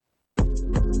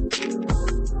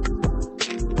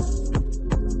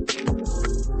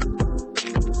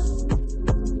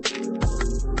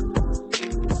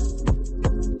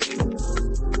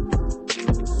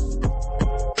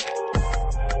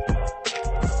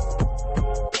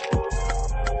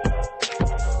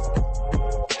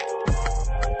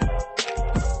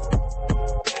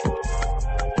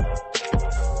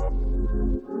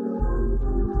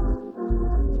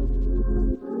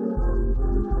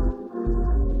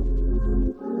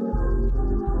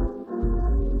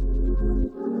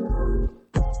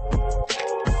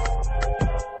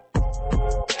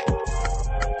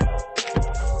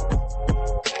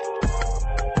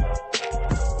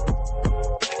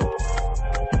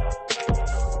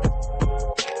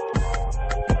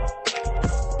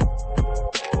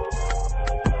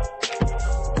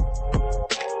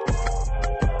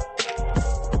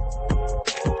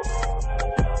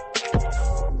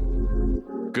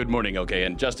morning, okay,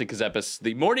 and Justin Kazepis.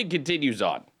 The morning continues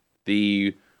on.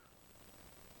 The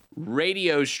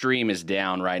radio stream is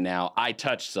down right now. I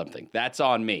touched something. That's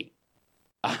on me.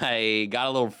 I got a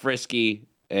little frisky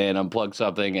and unplugged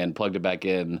something and plugged it back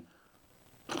in.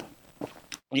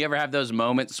 You ever have those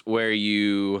moments where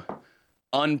you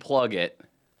unplug it,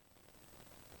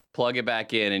 plug it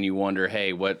back in, and you wonder,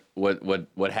 hey, what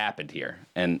happened here?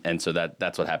 And so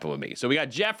that's what happened with me. So we got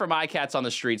Jeff from iCats on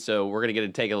the street, so we're going to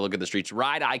take a look at the streets.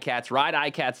 Ride iCats,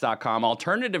 rideicats.com.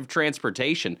 Alternative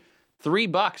transportation,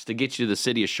 $3 to get you to the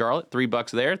city of Charlotte.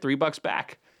 $3 there, $3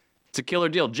 back. It's a killer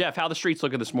deal. Jeff, how the streets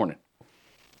looking this morning?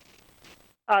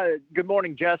 Good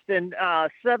morning, Justin.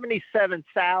 77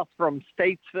 south from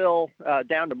Statesville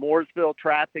down to Mooresville.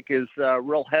 Traffic is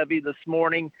real heavy this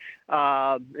morning.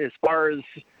 As far as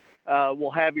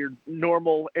we'll have your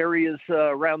normal areas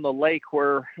around the lake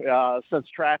where, since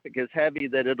traffic is heavy,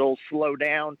 that it'll slow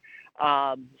down.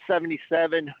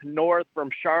 77 north from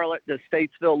Charlotte to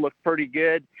Statesville look pretty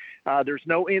good. There's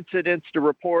no incidents to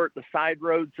report. The side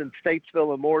roads in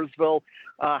Statesville and Mooresville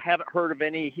haven't heard of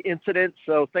any incidents,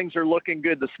 so things are looking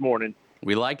good this morning.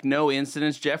 We like no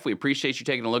incidents, Jeff. We appreciate you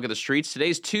taking a look at the streets.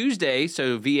 Today's Tuesday,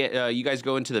 so you guys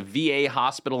go into the VA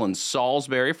hospital in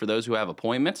Salisbury for those who have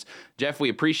appointments. Jeff, we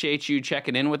appreciate you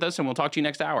checking in with us, and we'll talk to you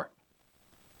next hour.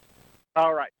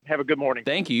 All right. Have a good morning.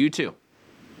 Thank you. You too.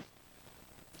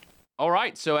 All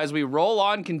right, so as we roll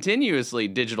on continuously,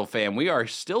 Digital Fam, we are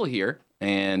still here,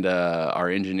 and our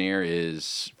engineer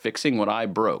is fixing what I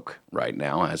broke right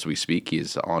now as we speak.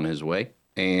 He's on his way,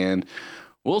 and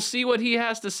we'll see what he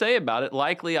has to say about it.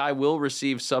 Likely I will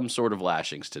receive some sort of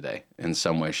lashings today in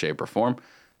some way, shape, or form.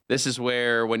 This is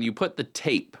where when you put the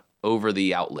tape over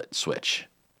the outlet switch,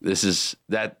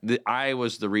 I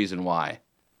was the reason why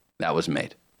that was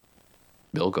made.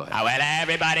 Bill, go ahead. Oh, well,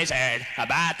 everybody's heard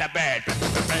about the bird. Bird.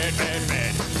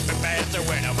 The bird's a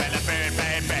winner. Well, a bird.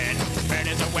 Bird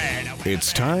is a winner.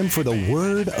 It's time for the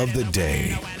word of the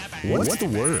day. What's the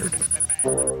word?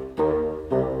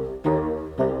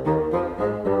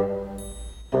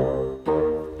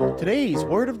 Today's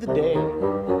word of the day.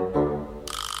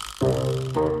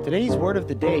 Today's word of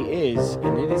the day is,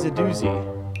 and it is a doozy,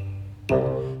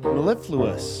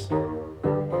 mellifluous.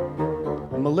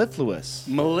 Mellifluous.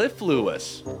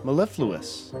 Mellifluous.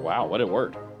 Mellifluous. Wow, what a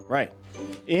word. Right.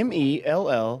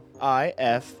 Mellifluous.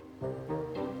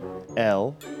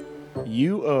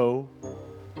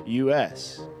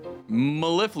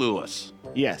 Mellifluous.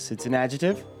 Yes, it's an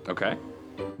adjective. Okay.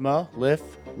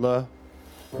 Mellifluous.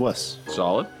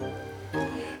 Solid.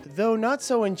 Though not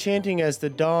so enchanting as the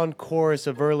dawn chorus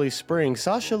of early spring,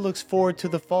 Sasha looks forward to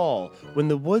the fall when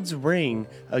the woods ring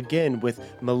again with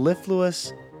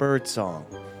mellifluous birdsong.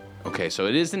 Okay, so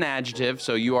it is an adjective,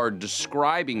 so you are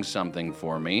describing something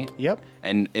for me. Yep.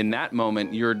 And in that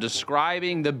moment, you're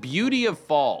describing the beauty of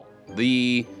fall.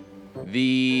 The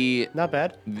Not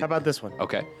bad. How about this one?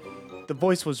 Okay. The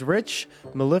voice was rich,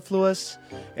 mellifluous,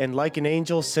 and like an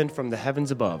angel sent from the heavens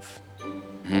above.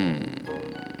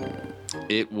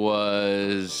 It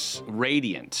was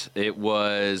radiant. It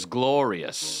was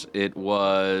glorious. It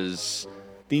was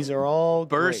These are all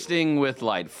bursting with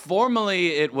light.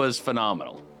 Formally, it was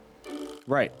phenomenal.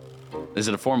 Right. Is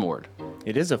it a formal word?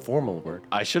 It is a formal word.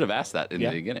 I should have asked that in the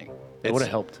beginning. It would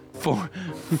have helped.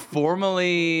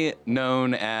 Formerly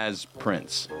known as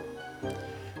Prince.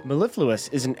 Mellifluous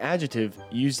is an adjective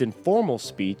used in formal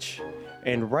speech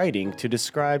and writing to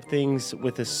describe things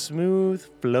with a smooth,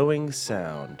 flowing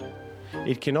sound.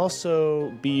 It can also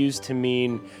be used to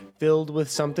mean filled with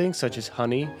something, such as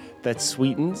honey, that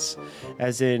sweetens,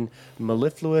 as in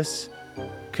mellifluous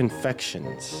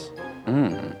confections.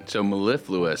 So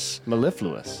mellifluous.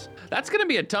 Mellifluous. That's going to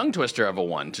be a tongue twister of a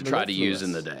one to try to use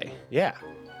in the day. Yeah.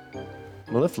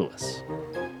 Mellifluous.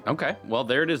 Okay, well,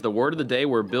 there it is, the word of the day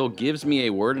where Bill gives me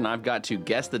a word and I've got to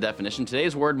guess the definition.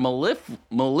 Today's word,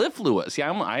 mellifluous.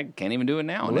 Yeah, I can't even do it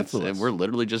now. Mellifluous. We're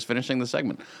literally just finishing the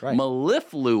segment. Right.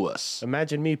 Mellifluous.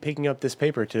 Imagine me picking up this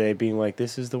paper today being like,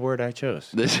 this is the word I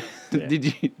chose.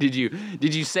 Did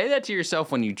you say that to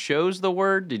yourself when you chose the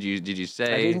word? Did you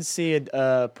say? I didn't see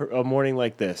a morning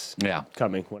like this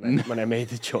coming when I made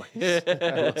the choice.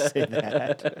 I will say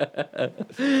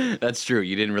that. That's true.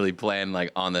 You didn't really plan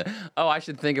like on I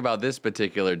should think about this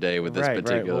particular day with this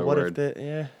particular Well, what word.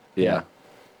 If yeah.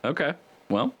 Okay.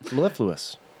 Well,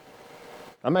 mellifluous.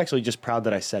 I'm actually just proud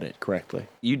that I said it correctly.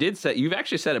 You've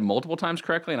actually said it multiple times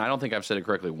correctly, and I don't think I've said it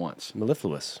correctly once.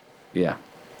 Mellifluous. Yeah.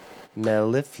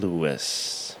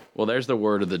 Mellifluous. Well, there's the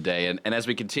word of the day. And as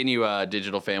we continue,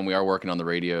 Digital Fan, we are working on the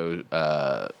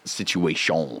radio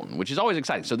situation, which is always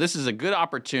exciting. So this is a good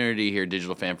opportunity here,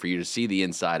 Digital Fan, for you to see the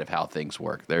inside of how things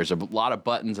work. There's a lot of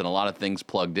buttons and a lot of things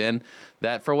plugged in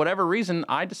that, for whatever reason,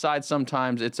 I decide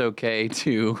sometimes it's okay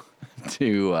to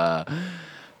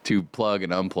plug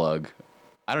and unplug.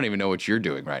 I don't even know what you're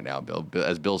doing right now, Bill,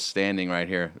 as Bill's standing right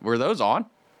here. Were those on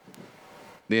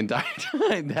the entire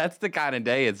time? That's the kind of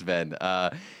day it's been.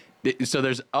 So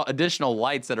there's additional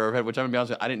lights that are overhead, which I'm gonna be honest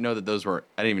with you, I didn't know that those were.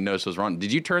 I didn't even notice those were on.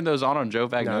 Did you turn those on Joe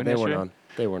Vagnoni? No, they weren't on.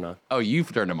 They weren't on. Oh,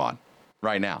 you've turned them on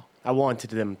right now. I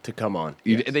wanted them to come on.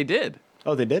 They did.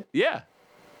 Oh, they did? Yeah,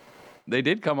 they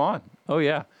did come on. Oh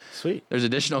yeah. Sweet. There's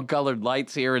additional colored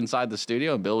lights here inside the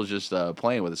studio, and Bill is just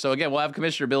playing with it. So again, we'll have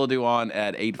Commissioner Bilodeau on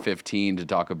at 8:15 to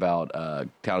talk about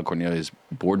Town of Cornelia's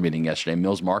board meeting yesterday.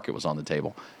 Mills Market was on the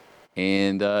table,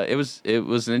 and it was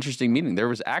an interesting meeting. There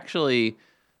was actually.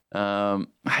 I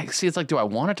see. It's like, do I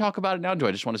want to talk about it now? Do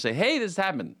I just want to say, "Hey, this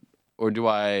happened," or do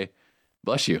I,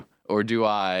 bless you, or do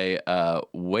I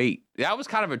wait? That was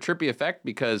kind of a trippy effect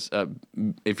because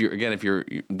if you're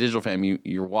Digital Fan,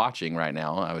 you're watching right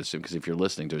now. I would assume because if you're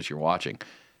listening to us, you're watching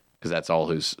because that's all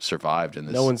who's survived in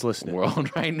this no one's listening world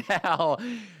right now.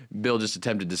 Bill just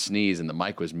attempted to sneeze and the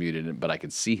mic was muted, but I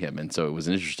could see him, and so it was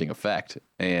an interesting effect.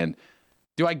 And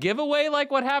do I give away like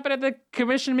what happened at the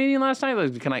commission meeting last night?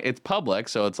 Like, it's public,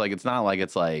 so it's not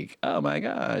like, oh my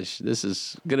gosh, this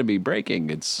is gonna be breaking.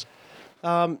 It's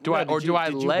do I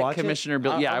let Commissioner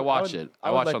Bill? Yeah, I watched it.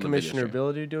 I watched let on the Commissioner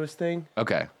video Bilodeau do his thing.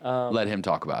 Okay, let him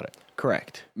talk about it.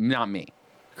 Correct. Not me.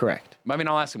 Correct. I mean,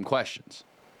 I'll ask him questions.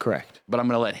 Correct. But I'm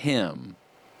gonna let him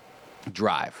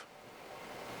drive.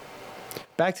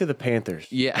 Back to the Panthers.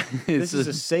 Yeah, This is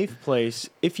a safe place.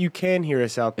 If you can hear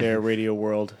us out there, Radio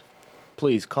World,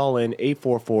 please call in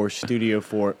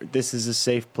 844-STUDIO-4. This is a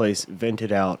safe place. Vent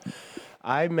it out.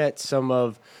 I met some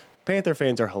of Panther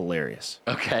fans are hilarious.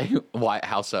 Okay. Why?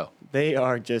 How so? They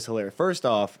are just hilarious. First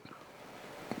off,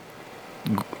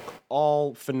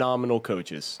 all phenomenal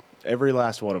coaches. Every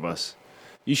last one of us.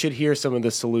 You should hear some of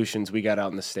the solutions we got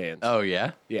out in the stands. Oh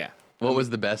yeah. Yeah. What was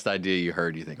the best idea you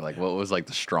heard? You think like what was like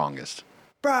the strongest?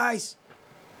 Bryce,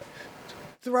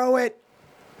 throw it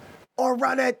or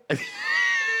run it.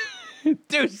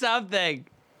 Do something.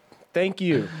 Thank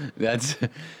you. That's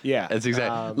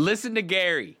exactly. Listen to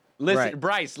Gary. Listen, right.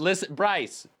 Bryce. Listen,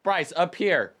 Bryce up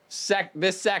here.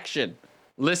 This section.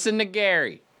 Listen to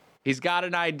Gary. He's got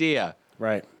an idea.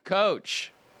 Right.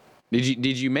 Coach,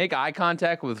 did you make eye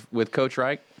contact with Coach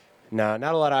Reich? No,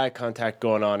 not a lot of eye contact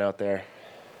going on out there.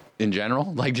 In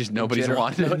general, like just nobody's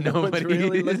wanting. No one's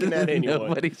really looking at anyone.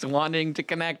 Nobody's wanting to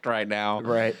connect right now.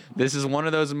 Right. This is one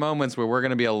of those moments where we're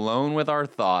going to be alone with our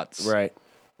thoughts. Right.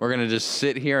 We're going to just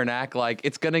sit here and act like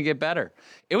it's going to get better.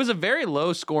 It was a very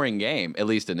low-scoring game, at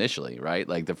least initially, right?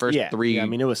 Like the first three, I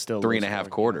mean, it was still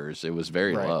 3.5 quarters. It was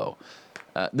very Right. low.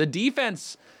 The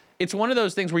defense, it's one of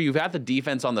those things where you've got the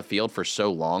defense on the field for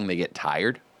so long, they get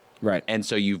tired. Right. And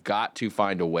so you've got to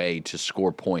find a way to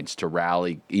score points, to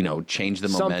rally, change the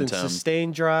momentum.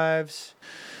 Sustain drives.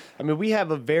 I mean, we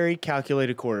have a very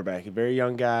calculated quarterback, a very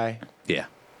young guy. Yeah.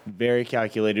 Very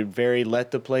calculated, very let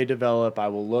the play develop. I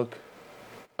will look.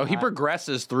 Oh, he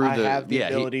progresses through I have the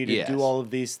ability to do all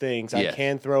of these things. Yes. I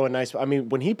can throw a nice. I mean,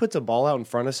 when he puts a ball out in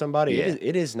front of somebody, Yeah.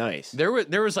 it is nice. There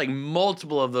was like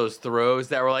multiple of those throws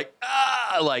that were like,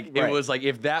 Right. it was like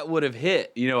if that would have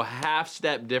hit, half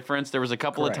step difference. There was a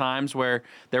couple Correct. of times where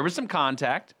there was some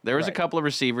contact. There was a Right. couple of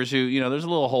receivers who, there's a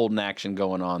little holding action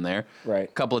going on there. Right.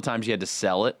 A couple of times you had to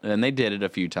sell it, and they did it a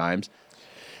few times.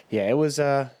 Yeah, it was.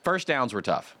 First downs were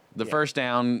tough. The first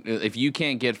down, if you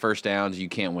can't get first downs, you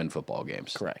can't win football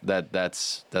games. Correct.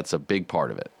 That's a big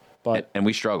part of it. But and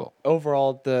we struggle.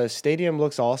 overall, the stadium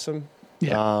looks awesome.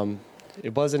 Yeah.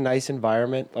 It was a nice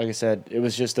environment. Like I said, it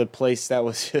was just a place that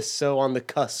was just so on the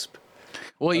cusp.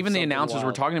 Well, even the something announcers were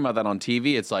wild. talking about that on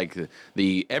TV. It's like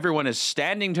everyone is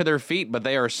standing to their feet, but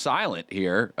they are silent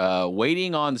here,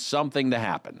 waiting on something to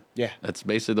happen. Yeah. That's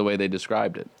basically the way they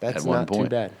described it. That's at one not too point.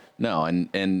 bad. No,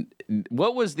 and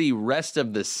what was the rest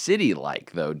of the city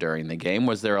like though during the game?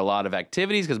 Was there a lot of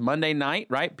activities? Because Monday night,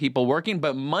 right, people working,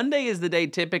 but Monday is the day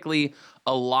typically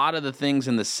a lot of the things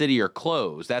in the city are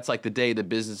closed. That's like the day the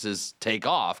businesses take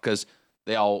off because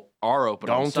they all are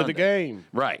open on Gone to Sunday. the game.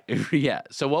 Right. Yeah.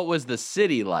 So what was the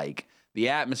city like? The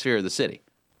atmosphere of the city?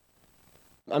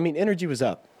 I mean, energy was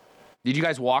up. Did you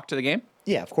guys walk to the game?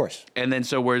 Yeah, of course. And then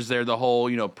so was there the whole,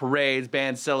 parades,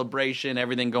 band celebration,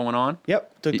 everything going on?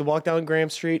 Yep. Took the walk down Graham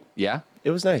Street. Yeah.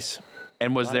 It was nice.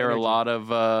 And was there a lot of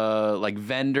like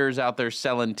vendors out there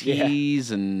selling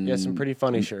teas and some pretty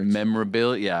funny shirts,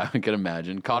 memorabilia? Yeah, I can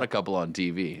imagine. Caught a couple on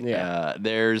TV. Yeah.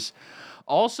 There's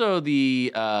also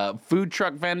the food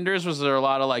truck vendors. Was there a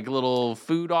lot of like little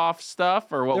food off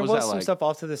stuff, or what There was was that some like? stuff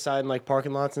off to the side in like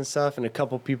parking lots and stuff, and a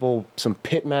couple people, some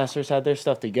pit masters had their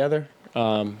stuff together.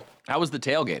 How was the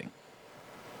tailgating?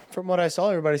 From what I saw,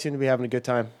 everybody seemed to be having a good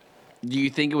time. Do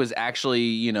you think it was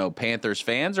actually, Panthers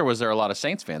fans, or was there a lot of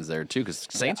Saints fans there too? Because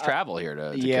Saints travel here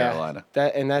to Carolina.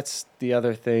 That's the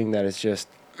other thing that is just,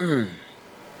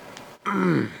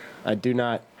 I do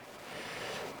not.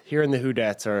 Hearing the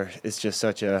Whodats is just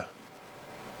such a.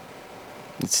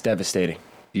 It's devastating.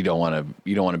 You don't want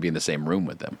to be in the same room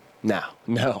with them. No,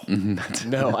 no,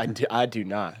 I do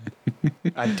not.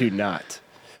 I do not.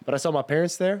 But I saw my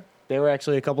parents there. They were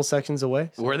actually a couple sections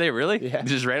away. So. Were they really? Yeah.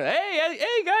 Just ran.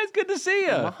 Hey guys, good to see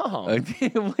you. Mom.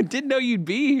 Didn't know you'd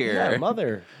be here. Yeah,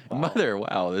 mother. Wow. Mother.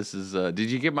 Wow, this is. Did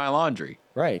you get my laundry?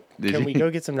 Right. Can we go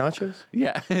get some nachos?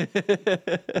 Yeah.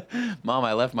 Mom,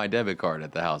 I left my debit card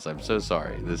at the house. I'm so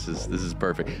sorry. This is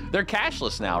perfect. They're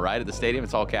cashless now, right? At the stadium,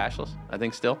 it's all cashless. I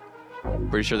think still.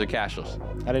 Pretty sure they're cashless.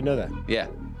 I didn't know that. Yeah.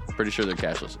 Pretty sure they're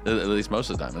cashless, at least most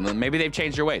of the time. And then maybe they've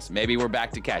changed their ways. Maybe we're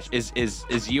back to cash.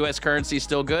 Is U.S. currency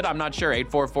still good? I'm not sure.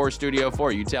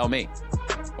 844-STUDIO-4, you tell me.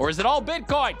 Or is it all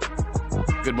Bitcoin?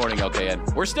 Good morning,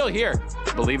 LKN. We're still here,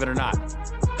 believe it or not.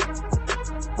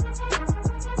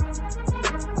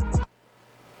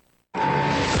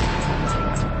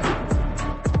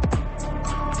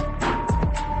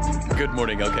 Good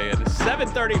morning, LKN.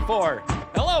 7:34.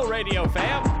 Hello, radio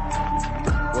fam.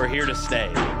 We're here to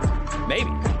stay.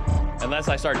 Maybe. Unless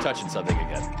I start touching something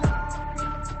again.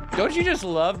 Don't you just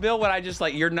love, Bill, when I just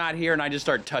you're not here and I just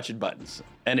start touching buttons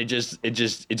and it just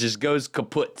goes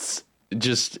kaputs. It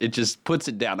just puts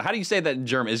it down. How do you say that in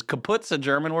German? Is kaput's a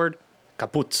German word?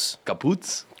 Kaputz.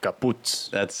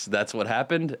 Kaputz. That's what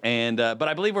happened. And but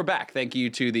I believe we're back. Thank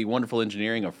you to the wonderful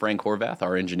engineering of Frank Horvath,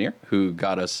 our engineer, who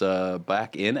got us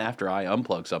back in after I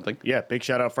unplugged something. Yeah, big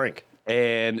shout out, Frank.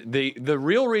 And the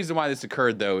real reason why this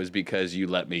occurred, though, is because you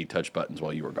let me touch buttons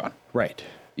while you were gone. Right.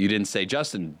 You didn't say,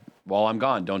 Justin, while I'm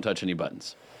gone, don't touch any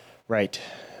buttons. Right.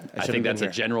 I think that's a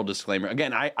general disclaimer.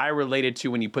 Again, I related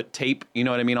to when you put tape, you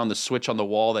know what I mean, on the switch on the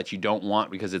wall that you don't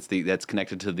want because that's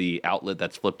connected to the outlet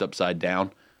that's flipped upside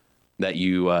down, that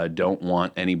you don't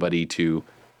want anybody to,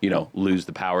 lose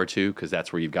the power to, because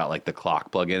that's where you've got like the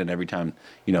clock plug in, and every time,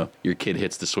 your kid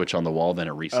hits the switch on the wall, then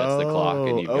it resets the clock,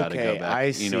 and you've got to go back. I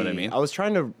see. You know what I mean? I was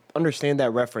trying to understand that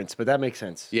reference, but that makes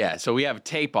sense. Yeah, so we have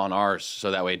tape on ours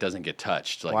so that way it doesn't get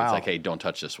touched. It's like, hey, don't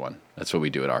touch this one. That's what we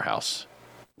do at our house.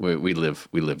 We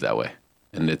live that way,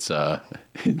 and it's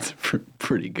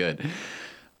pretty good.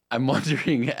 I'm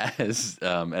wondering as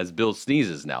Bill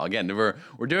sneezes now. Again, we're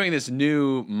doing this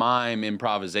new mime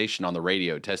improvisation on the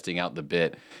radio, testing out the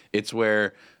bit. It's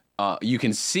where you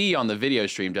can see on the video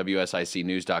stream,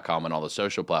 WSICnews.com, and all the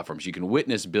social platforms, you can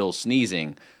witness Bill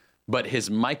sneezing, but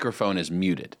his microphone is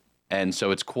muted. And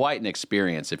so it's quite an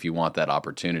experience if you want that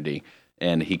opportunity.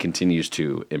 And he continues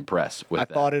to impress with that.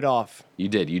 I fought it off. You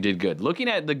did good. Looking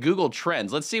at the Google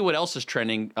Trends, let's see what else is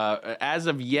trending. As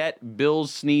of yet, Bill's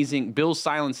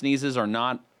silent sneezes are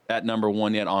not at number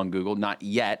one yet on Google. Not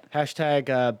yet.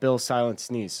 Hashtag Bill silent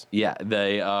sneeze. Yeah,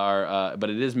 they are, but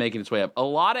it is making its way up. A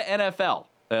lot of NFL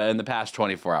in the past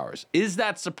 24 hours. Is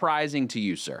that surprising to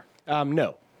you, sir?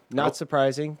 No, not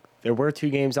surprising. There were two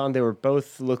games on. They were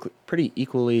both look pretty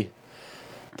equally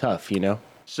tough,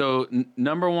 So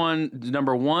number one,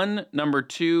 number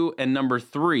two, and number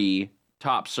three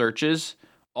top searches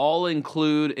all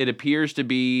include, it appears to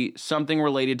be something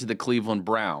related to the Cleveland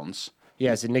Browns.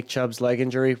 Yeah, it's a Nick Chubb's leg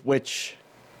injury, which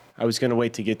I was going to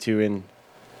wait to get to in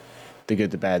the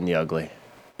good, the bad, and the ugly.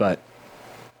 But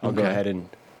I'll go ahead and...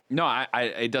 No,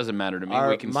 it doesn't matter to me.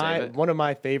 We can save it. One of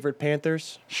my favorite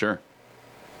Panthers, Sure.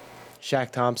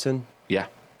 Shaq Thompson, Yeah.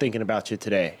 thinking about you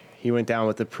today. He went down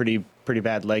with a pretty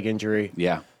bad leg injury.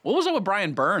 Yeah. What was up with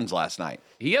Brian Burns last night?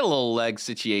 He had a little leg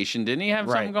situation. Didn't he have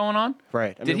something going on?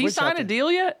 Right. Did he sign a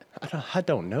deal yet? I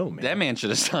don't know, man. That man should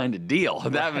have signed a deal.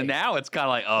 Right. Now it's kind of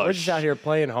like, oh, We're just out here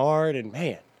playing hard, and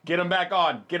man. Get him back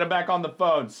on. Get him back on the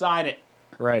phone. Sign it.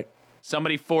 Right.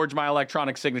 Somebody forge my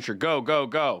electronic signature. Go, go,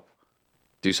 go.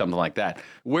 Do something like that.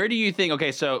 Where do you think,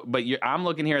 I'm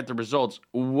looking here at the results.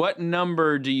 What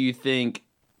number do you think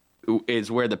is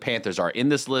where the Panthers are in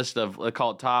this list of, let's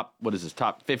call it top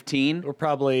 15? We're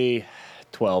probably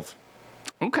 12.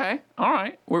 Okay. All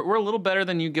right. We're a little better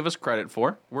than you give us credit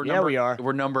for. We are.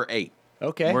 We're number 8.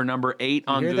 Okay. We're number 8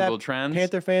 on Hear Google that, Trends.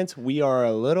 Panther fans, we are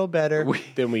a little better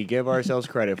than we give ourselves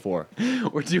credit for.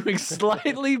 We're doing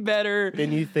slightly better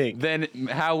Than you think. than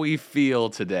how we feel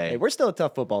today. Hey, we're still a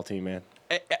tough football team, man.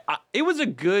 It was a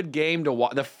good game to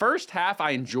watch. The first half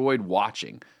I enjoyed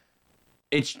watching.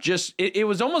 It's just it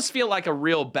was almost feel like a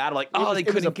real battle. Like, oh, they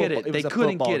couldn't get it. They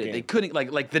couldn't get it. They couldn't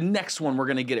like the next one we're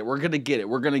gonna get it. We're gonna get it.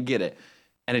 We're gonna get it.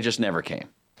 And it just never came.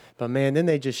 But man, then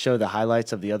they just show the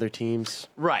highlights of the other teams.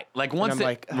 Right. Like once I'm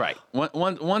like, right.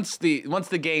 Once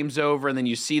the game's over and then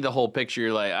you see the whole picture,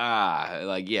 you're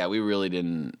like, yeah, we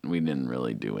didn't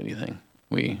really do anything.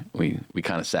 We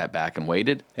kind of sat back and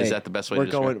waited. Is that the best way to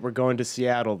describe it? We're going to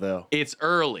Seattle though. It's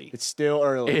early. It's still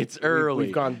early. It's early.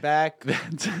 We've gone back.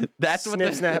 That's what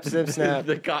snip, snap.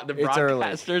 the It's early.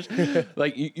 broadcasters.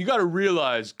 Like you got to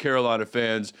realize, Carolina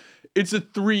fans, it's a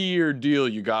 3-year deal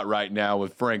you got right now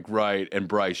with Frank Wright and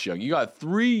Bryce Young. You got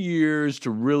 3 years to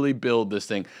really build this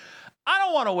thing. I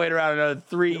don't want to wait around another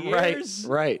 3 years.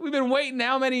 Right. We've been waiting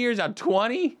how many years now?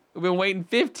 20? We've been waiting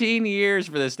 15 years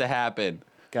for this to happen.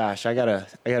 Gosh, I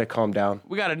gotta calm down.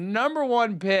 We got a number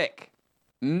 1 pick.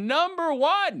 Number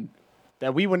 1.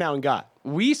 That we went out and got.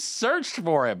 We searched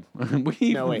for him.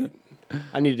 No, wait.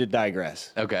 I need to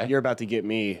digress. Okay. You're about to get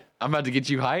me. I'm about to get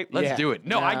you hyped. Let's Yeah. do it.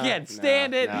 No, I can't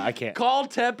stand it. No, I can't. Call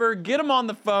Tepper. Get him on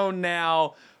the phone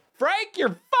now. Frank,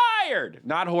 you're fired.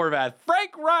 Not Horvath.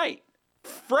 Frank Wright.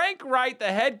 Frank Wright,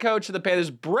 the head coach of the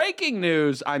Panthers. Breaking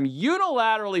news. I'm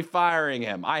unilaterally firing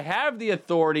him. I have the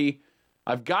authority.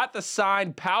 I've got the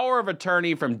signed power of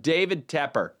attorney from David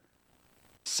Tepper.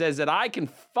 Says that I can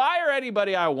fire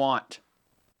anybody I want.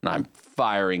 And I'm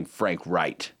firing Frank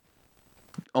Wright.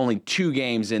 Only 2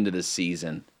 games into the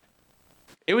season.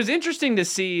 It was interesting to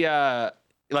see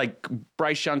like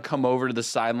Bryce Young come over to the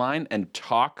sideline and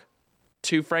talk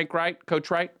to Frank Wright, Coach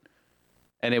Wright.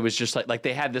 And it was just like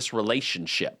they had this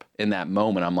relationship in that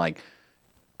moment. I'm like,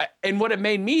 and what it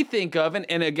made me think of,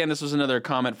 and again, this was another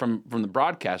comment from the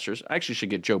broadcasters. I actually should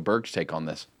get Joe Berg's take on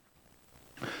this.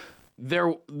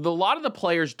 A lot of the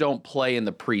players don't play in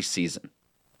the preseason.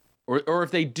 Or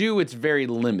if they do, it's very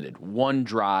limited. 1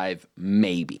 drive,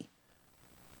 maybe.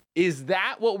 Is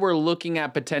that what we're looking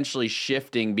at potentially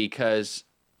shifting? Because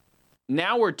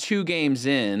now we're 2 games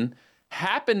in.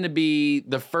 Happen to be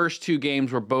the first 2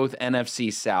 games were both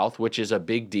NFC South, which is a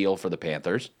big deal for the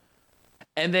Panthers.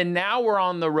 And then now we're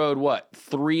on the road,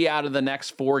 3 out of the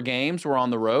next 4 games we're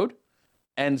on the road.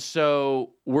 And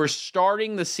so we're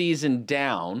starting the season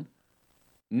down.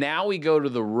 Now we go to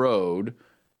the road.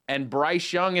 And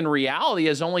Bryce Young, in reality,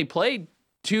 has only played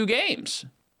 2 games.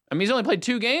 I mean, he's only played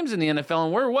 2 games in the NFL,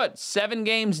 and we're, 7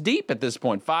 games deep at this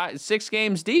point, 6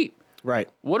 games deep. Right.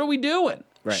 What are we doing?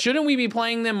 Right. Shouldn't we be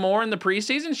playing them more in the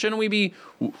preseason?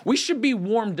 We should be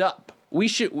warmed up. We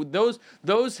should,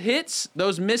 those hits,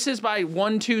 those misses by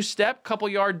 1-2 step, couple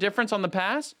yard difference on the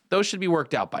pass, those should be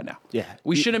worked out by now. Yeah.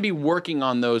 We shouldn't be working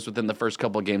on those within the first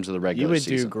couple of games of the regular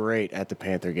season. You would do great at the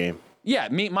Panther game. Yeah,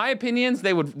 my opinions,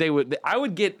 I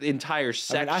would get entire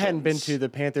sections. I hadn't been to the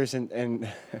Panthers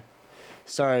and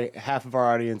sorry, half of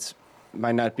our audience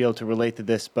might not be able to relate to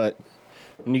this, but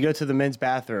when you go to the men's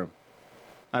bathroom,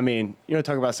 I mean, you know,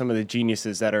 talk about some of the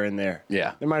geniuses that are in there.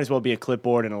 Yeah. There might as well be a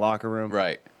clipboard in a locker room.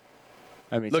 Right.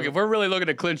 I mean, Look, if we're really looking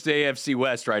to clinch the AFC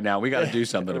West right now, we got to do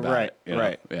something about Right, it. You know?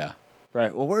 right. Yeah.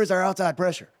 right. Well, where's our outside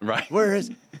pressure? Right. Where is?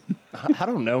 I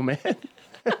don't know, man.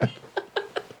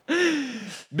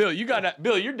 Bill,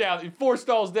 you're down 4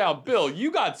 stalls down. Bill,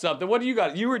 you got something. What do you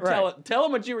got? You were Right. tell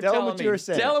him what you were Tell him telling what me. you were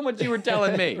saying. Tell him what you were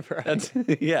telling me. Right. That's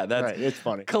Right, it's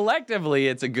funny. Collectively,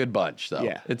 it's a good bunch, though.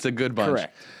 Yeah. It's a good bunch.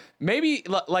 Correct. Maybe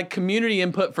like community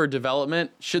input for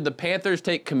development. Should the Panthers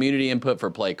take community input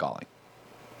for play calling?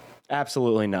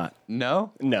 Absolutely not.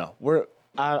 No? No,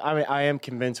 I mean, I am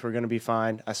convinced we're going to be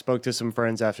fine. I spoke to some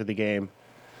friends after the game.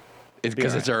 It's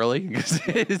because it's early.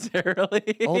 It's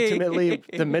early. Ultimately,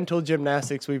 the mental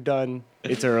gymnastics we've done,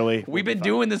 it's early. We've been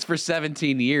doing this for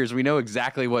 17 years. We know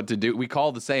exactly what to do. We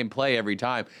call the same play every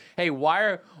time. Hey,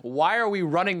 why are we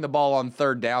running the ball on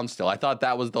 3rd down still? I thought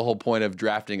that was the whole point of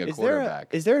drafting a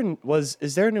quarterback. Is there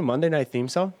a new Monday night theme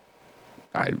song?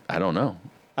 I don't know.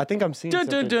 I think I'm seeing Dun,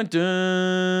 something. dun, dun,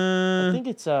 dun. I think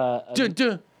it's Dun,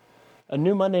 dun. a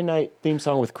new Monday night theme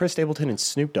song with Chris Stapleton and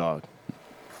Snoop Dogg.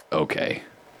 Okay.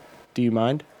 Do you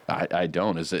mind? I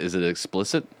don't. Is it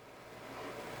explicit?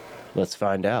 Let's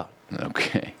find out.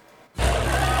 Okay. A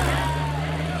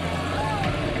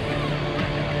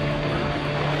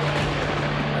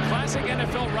classic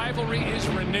NFL rivalry is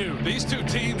renewed. These 2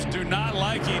 teams do not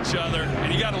like each other,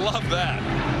 and you got to love that.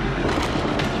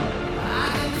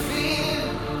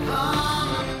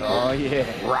 Oh yeah.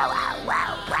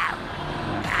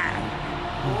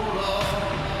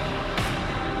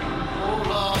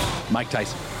 Mike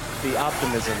Tyson. The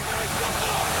optimism.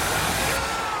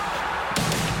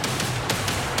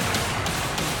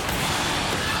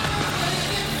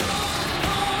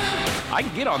 I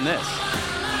can get on this.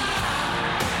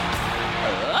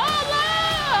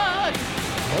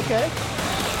 Okay.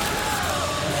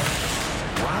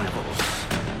 Rivals.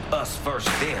 Us first,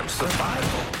 damn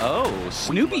survival. Oh,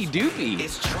 Snoopy Doopy.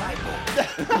 It's tribal.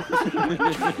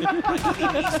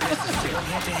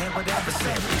 Hand-to-hand with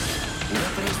adversaries.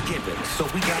 Nothing is given, so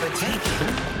we gotta take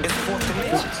it. It's fourth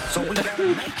dimension, so we gotta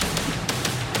make it.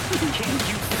 Can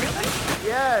you feel it?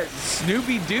 Yes.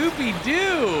 Snoopy Doopy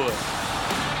Doo.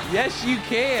 Yes, you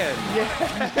can.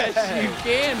 Yes, you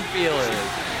can feel it.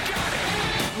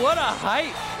 What a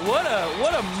height. What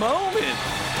a moment.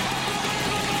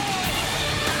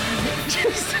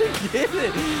 Just to get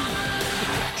it.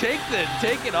 Take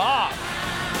it off.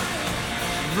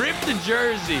 Rip the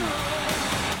jersey.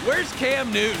 Where's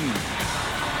Cam Newton?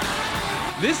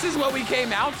 This is what we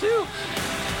came out to?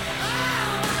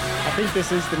 I think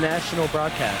this is the national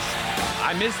broadcast.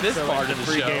 I missed this part of the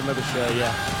show. Pre-game of the show,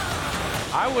 yeah.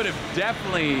 I would have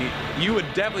you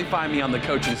would definitely find me on the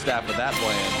coaching staff with that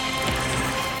plan.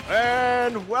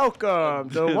 And welcome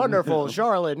to wonderful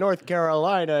Charlotte, North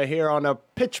Carolina, here on a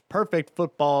pitch-perfect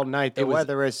football night. The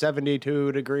weather is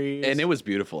 72 degrees. And it was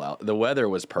beautiful out. The weather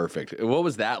was perfect. What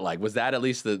was that like? Was that at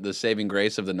least the saving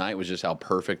grace of the night, was just how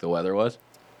perfect the weather was?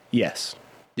 Yes.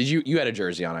 Did you had a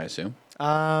jersey on, I assume?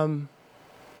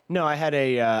 No, I had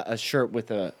a shirt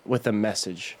with a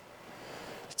message.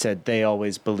 It said "They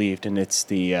always believed," and it's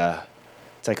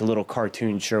it's like a little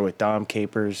cartoon shirt with Dom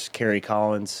Capers, Kerry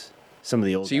Collins, some of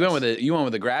the old. So you went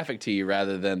with the graphic tee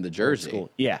rather than the jersey. Cool.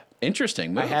 Yeah,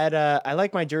 interesting move. I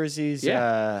like my jerseys.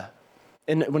 Yeah.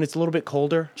 And when it's a little bit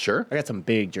colder, sure. I got some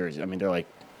big jerseys. I mean, they're like,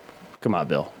 come on,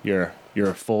 Bill, you're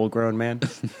a full grown man. They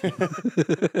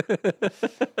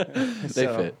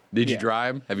fit. Did you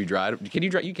dry them? Have you dried them? Can you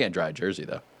dry? You can't dry a jersey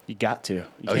though. You got to. You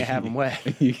can't have them wet.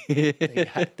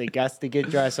 they got to get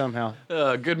dry somehow.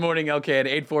 Good morning, LKN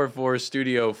 844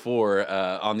 Studio 4.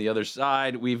 On the other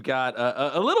side, we've got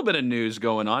a little bit of news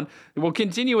going on. We'll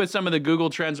continue with some of the Google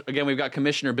trends. Again, we've got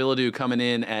Commissioner Bilodeau coming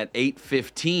in at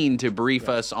 8:15 to brief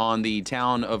us on the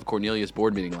Town of Cornelius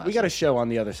board meeting last We got night. a show on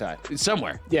the other side.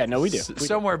 Somewhere. Yeah, no, we do.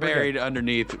 Somewhere buried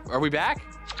underneath. Are we back?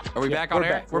 Are we back on we're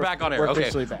air? back. We're back on air. We're Okay,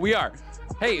 officially back. we are.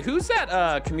 Hey, who's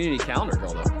that community calendar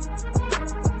girl, though?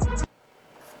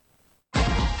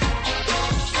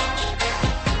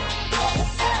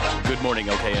 Good morning,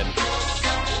 OKN.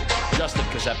 Justin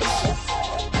Kazepis.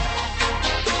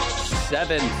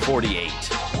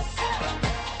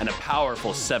 7:48. And a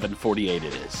powerful 7:48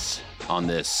 it is on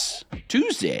this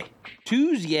Tuesday.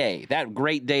 That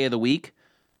great day of the week.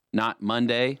 Not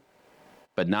Monday,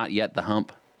 but not yet the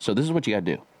hump. So this is what you got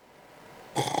to do.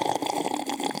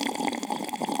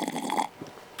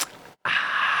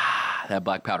 That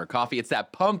black powder coffee. It's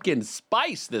that pumpkin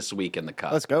spice this week in the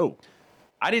cup. Let's go.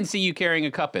 I didn't see you carrying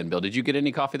a cup in, Bill. Did you get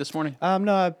any coffee this morning?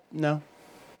 No.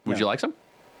 Would you like some?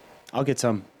 I'll get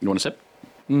some. You want a sip?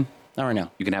 Not right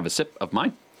now. You can have a sip of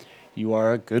mine. You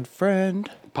are a good friend.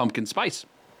 Pumpkin spice.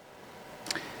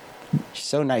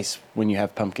 So nice when you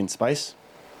have pumpkin spice.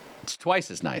 It's twice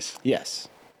as nice. Yes.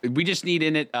 We just need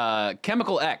in it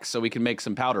Chemical X so we can make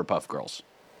some powder puff girls.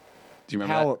 Do you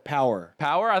remember that? Power.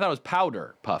 Power? I thought it was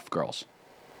powder puff girls.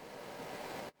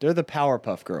 They're the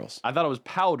Powerpuff Girls. I thought it was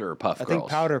powder puff girls. I think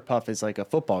Powder Puff is like a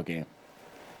football game.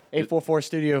 844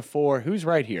 Studio 4. Who's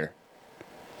right here?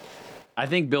 I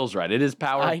think Bill's right. It is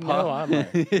Power I Puff. know I'm right.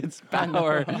 It's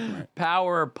Power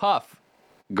Puff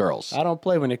Girls. I don't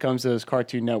play when it comes to this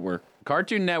Cartoon Network.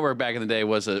 Cartoon Network back in the day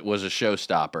was a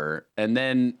showstopper, and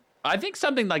then I think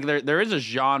something like there is a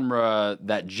genre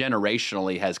that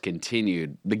generationally has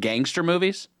continued. The gangster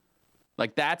movies,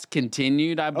 like that's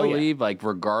continued, I believe. Oh, yeah. Like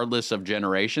regardless of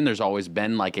generation, there's always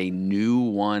been like a new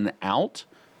one out,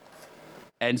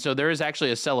 and so there is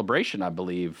actually a celebration, I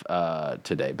believe,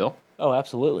 today, Bill. Oh,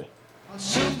 absolutely.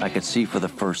 I could see for the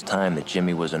first time that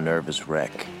Jimmy was a nervous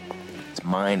wreck. His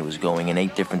mind was going in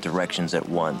 8 different directions at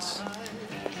once.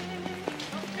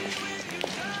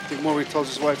 I think Maury tells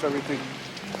his wife everything.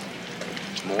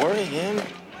 Maury, him?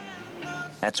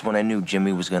 That's when I knew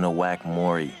Jimmy was gonna whack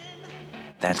Maury.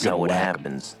 That's how it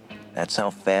happens. That's how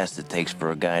fast it takes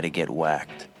for a guy to get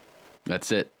whacked.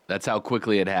 That's it. That's how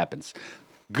quickly it happens.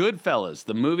 Goodfellas,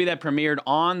 the movie that premiered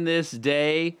on this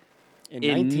day in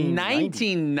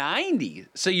 1990.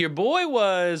 So your boy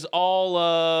was all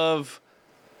of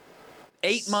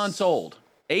 8 months old.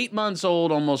 8 months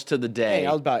old almost to the day. Hey,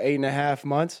 I was about 8.5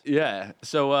 months. Yeah.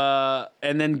 So,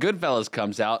 and then Goodfellas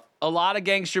comes out. a lot of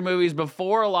gangster movies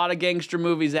before, a lot of gangster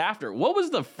movies after. What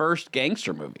was the first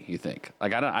gangster movie, you think?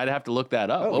 Like, I'd have to look that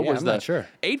up. Oh, what was I'm the not sure.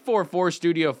 844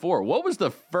 Studio 4. What was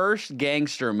the first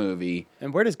gangster movie?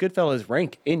 And where does Goodfellas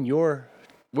rank in your...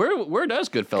 Where does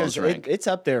Goodfellas rank? It's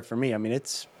up there for me. I mean,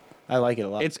 I like it a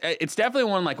lot. It's definitely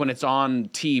one, like when it's on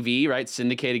TV, right?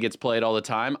 Syndicated, gets played all the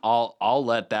time. I'll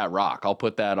let that rock. I'll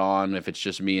put that on if it's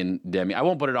just me and Demi. I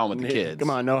won't put it on with the kids. Come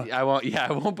on, no. I won't. Yeah,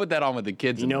 I won't put that on with the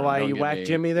kids. You know why you whacked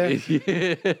Jimmy there?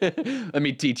 Let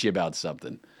me teach you about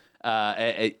something.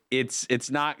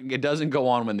 It's not. It doesn't go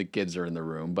on when the kids are in the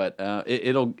room, but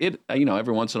it'll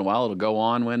every once in a while it'll go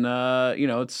on when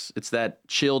it's that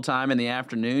chill time in the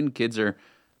afternoon. Kids are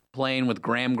playing with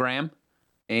Graham.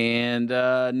 And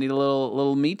need a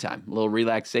little me time, a little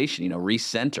relaxation,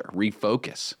 recenter,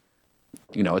 refocus.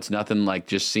 It's nothing like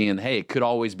just seeing, hey, it could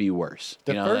always be worse.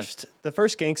 The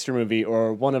first gangster movie,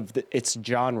 or one of its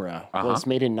genre, was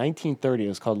made in 1930. It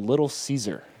was called Little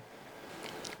Caesar.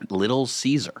 Little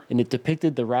Caesar. And it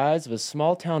depicted the rise of a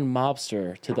small-town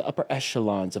mobster to the upper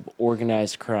echelons of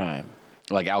organized crime.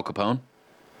 Like Al Capone?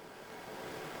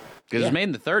 Because it was made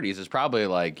in the 30s. It's probably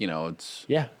like, it's...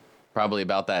 Yeah. Probably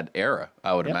about that era,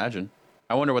 I would imagine.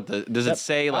 I wonder what does it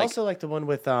say? Like, I also like the one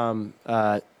with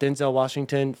Denzel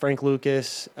Washington, Frank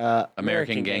Lucas,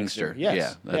 American Gangster.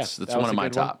 Yes. Yeah, that's one of my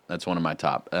top. That's one of my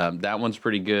top. That one's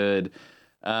pretty good.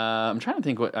 I'm trying to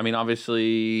think.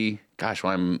 Obviously, gosh,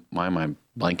 why am I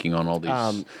blanking on all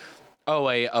these?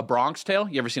 A Bronx Tale.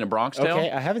 You ever seen a Bronx Tale?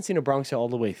 Okay, I haven't seen a Bronx Tale all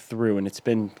the way through, and it's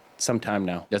been some time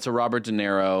now. That's a Robert De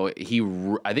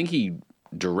Niro. I think he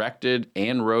directed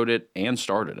and wrote it and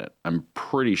started it. I'm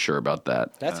pretty sure about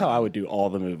that. That's how I would do all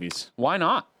the movies. Why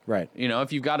not? Right.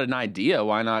 If you've got an idea,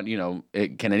 why not,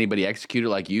 can anybody execute it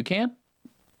like you can?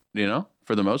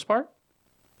 For the most part?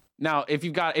 Now,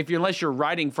 unless you're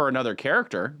writing for another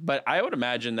character, but I would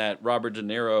imagine that Robert De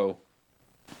Niro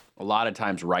a lot of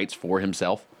times writes for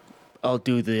himself. I'll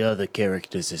do the other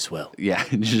characters as well. Yeah,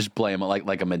 just play him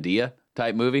like a Medea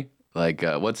type movie. Like,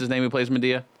 what's his name who plays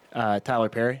Medea? Tyler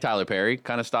Perry. Tyler Perry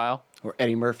kind of style. Or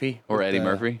Eddie Murphy.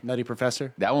 Nutty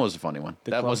Professor. That one was a funny one.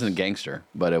 That wasn't a gangster,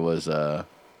 but it was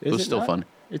still fun.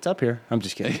 It's up here. I'm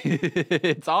just kidding.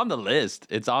 It's on the list.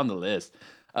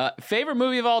 Favorite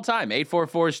movie of all time,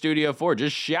 844 Studio 4.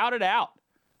 Just shout it out.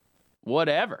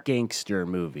 Whatever. Gangster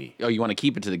movie. Oh, you want to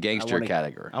keep it to the gangster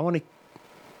category? I want to,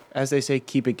 as they say,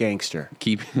 keep it gangster.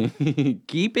 Keep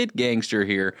it gangster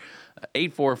here.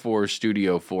 844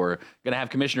 Studio 4. Going to have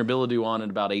Commissioner Bilodeau on at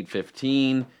about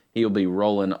 8:15. He'll be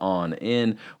rolling on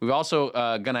in. We've also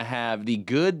going to have the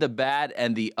good, the bad,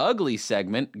 and the ugly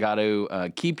segment. Got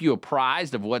to keep you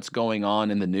apprised of what's going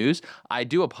on in the news. I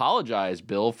do apologize,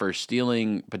 Bill, for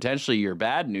stealing potentially your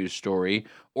bad news story,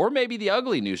 or maybe the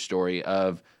ugly news story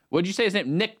of, what did you say his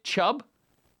name? Nick Chubb?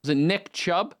 Was it Nick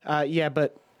Chubb? Yeah,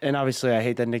 and obviously I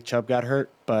hate that Nick Chubb got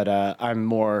hurt, but I'm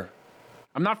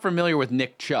not familiar with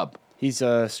Nick Chubb. He's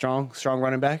a strong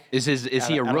running back. Is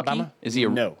he a rookie? Alabama?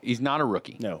 No. He's not a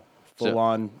rookie. No.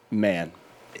 Full-on man.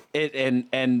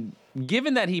 And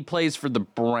given that he plays for the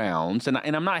Browns, and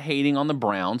I'm not hating on the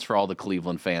Browns for all the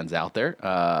Cleveland fans out there.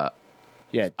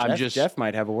 Jeff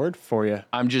might have a word for you.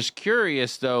 I'm just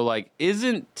curious, though, like,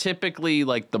 isn't typically,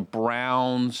 like, the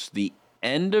Browns the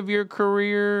end of your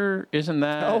career? Isn't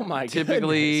that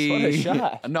typically goodness, what a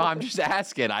shot. No, I'm just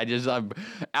asking. I'm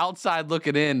outside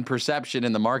looking in, perception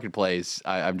in the marketplace.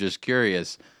 I'm just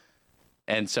curious.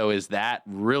 And so is that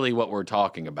really what we're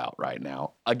talking about right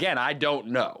now? Again, I don't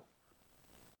know.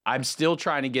 I'm still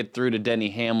trying to get through to Denny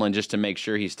Hamlin just to make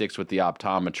sure he sticks with the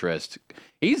optometrist.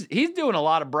 He's doing a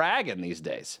lot of bragging these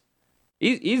days.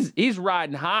 He's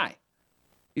riding high.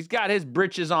 He's got his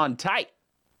britches on tight,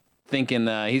 thinking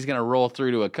he's going to roll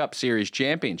through to a Cup Series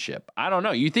championship. I don't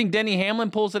know. You think Denny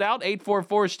Hamlin pulls it out?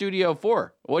 844 Studio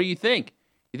 4. What do you think?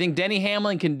 You think Denny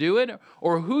Hamlin can do it?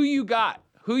 Or who you got?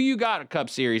 Who you got, Cup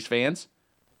Series fans?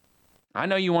 I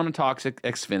know you want to talk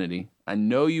Xfinity. I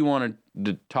know you want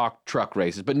to talk truck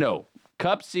races. But no,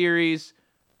 Cup Series,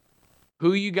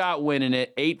 who you got winning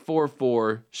it?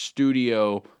 844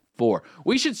 Studio 4.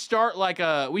 We should start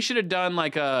we should have done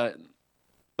like a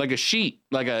sheet,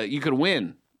 you could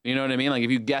win. You know what I mean? Like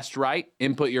if you guessed right,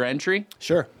 input your entry.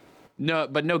 Sure. No,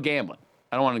 but no gambling.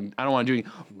 I don't want to do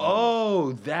anything.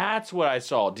 Oh, that's what I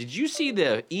saw. Did you see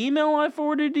the email I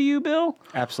forwarded to you, Bill?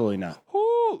 Absolutely not.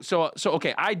 Ooh. So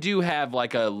okay, I do have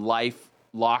like a life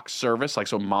lock service, so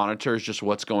it monitors just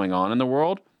what's going on in the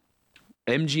world.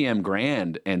 MGM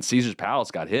Grand and Caesars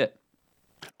Palace got hit.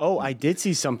 Oh, I did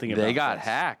see something about They got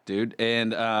hacked, dude.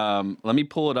 And let me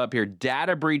pull it up here.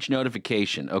 Data breach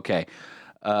notification. Okay.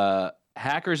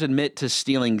 Hackers admit to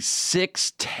stealing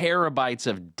 6 terabytes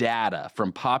of data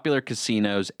from popular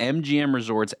casinos, MGM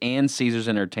Resorts, and Caesars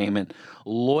Entertainment.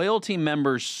 Loyalty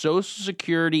members' social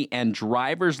security and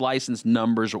driver's license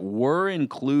numbers were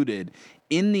included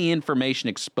in the information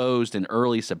exposed in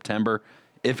early September.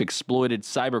 If exploited,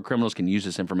 cyber criminals can use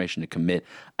this information to commit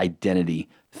identity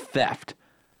theft.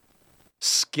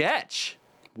 Sketch.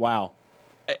 Wow.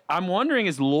 I'm wondering,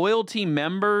 is loyalty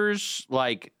members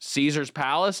like Caesar's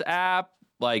Palace app,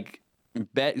 like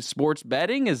sports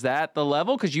betting, is that the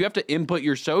level? Because you have to input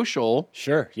your social.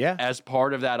 Sure, yeah. As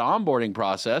part of that onboarding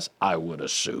process, I would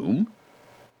assume.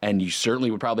 And you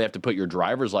certainly would probably have to put your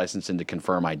driver's license in to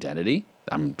confirm identity.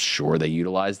 I'm sure they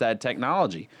utilize that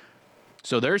technology.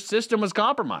 So their system was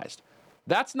compromised.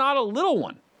 That's not a little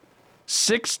one.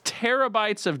 6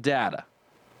 terabytes of data.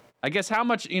 I guess how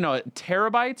much,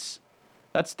 terabytes?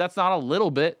 That's not a little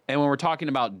bit. And when we're talking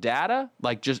about data,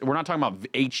 we're not talking about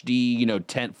HD,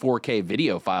 4K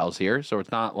video files here. So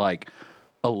it's not like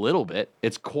a little bit.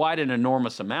 It's quite an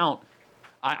enormous amount.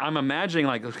 I'm imagining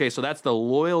okay, so that's the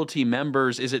loyalty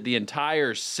members. Is it the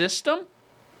entire system?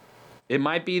 It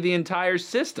might be the entire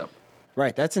system.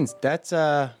 Right. That's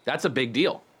a big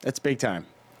deal. That's big time.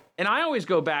 And I always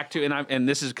go back to, and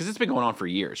this is because it's been going on for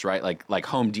years, right? Like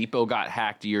Home Depot got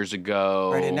hacked years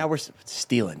ago. Right, and now we're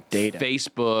stealing data.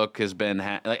 Facebook has been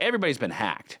hacked. Everybody's been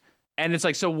hacked. And it's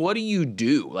so what do you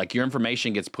do? Your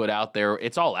information gets put out there.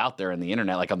 It's all out there on the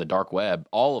internet, on the dark web.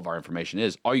 All of our information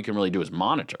is. All you can really do is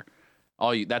monitor.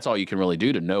 That's all you can really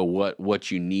do to know what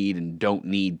you need and don't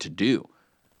need to do.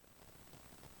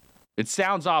 It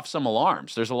sounds off some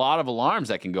alarms. There's a lot of alarms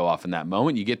that can go off in that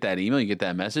moment. You get that email, you get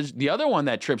that message. The other one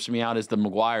that trips me out is the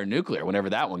McGuire nuclear, whenever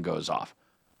that one goes off.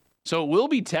 So it will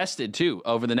be tested, too,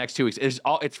 over the next 2 weeks.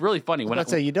 It's really funny.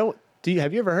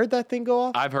 Have you ever heard that thing go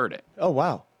off? I've heard it. Oh,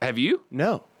 wow. Have you?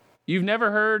 No. You've never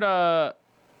heard, I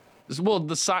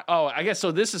guess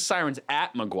so this is sirens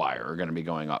at McGuire are going to be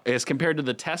going off. As compared to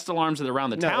the test alarms that are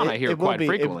around the town, I hear quite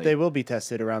frequently. They will be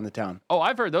tested around the town. Oh,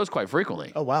 I've heard those quite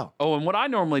frequently. Oh, wow. Oh, and what I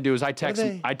normally do is I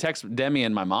text Demi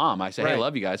and my mom. I say, hey, I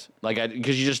love you guys.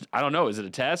 Because I don't know, is it a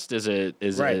test? Is it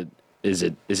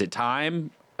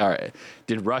time? All right.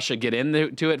 Did Russia get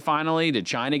into it finally? Did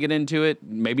China get into it?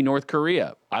 Maybe North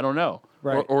Korea. I don't know.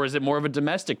 Right. Or is it more of a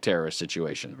domestic terrorist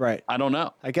situation? Right. I don't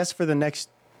know. I guess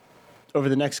over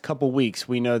the next couple weeks,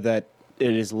 we know that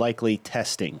it is likely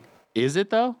testing. Is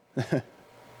it though?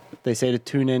 They say to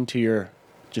tune in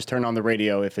just turn on the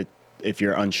radio if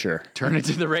you're unsure. Turn it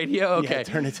to the radio? Okay. Yeah,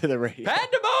 turn it to the radio.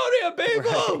 Pandemonium,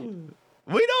 people! Right.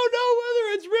 We don't know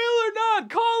whether it's real or not.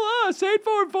 Call us,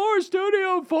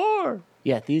 844-STUDIO-4.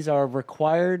 Yeah, these are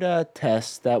required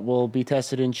tests that will be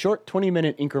tested in short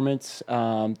 20-minute increments.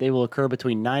 They will occur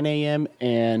between 9 a.m.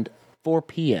 and 4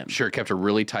 p.m. Sure, kept a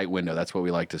really tight window. That's what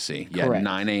we like to see. Yeah, Correct.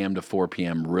 9 a.m. to 4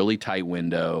 p.m., really tight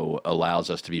window allows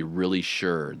us to be really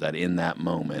sure that in that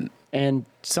moment. And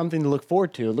something to look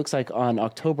forward to. It looks like on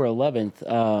October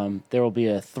 11th, there will be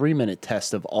a 3-minute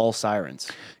test of all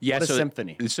sirens. Yeah, what a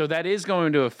symphony. So that is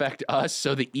going to affect us.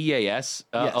 So the EAS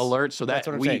alert. So that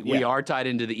we are tied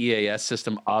into the EAS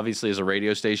system, obviously, as a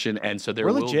radio station. And so We're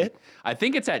legit. I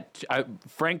think it's at,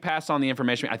 Frank passed on the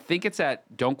information. I think it's at,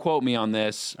 don't quote me on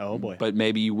this. Oh, boy. But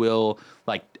maybe you will,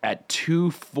 at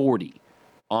 2:40.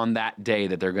 On that day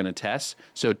that they're going to test.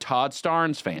 So Todd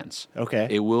Starnes fans. Okay.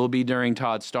 It will be during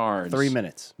Todd Starnes. 3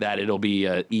 minutes. That it'll be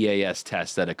a EAS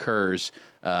test that occurs.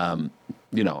 Look,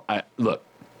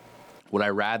 would I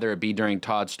rather it be during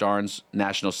Todd Starnes,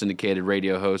 national syndicated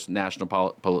radio host, national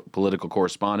political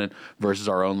correspondent, versus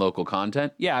our own local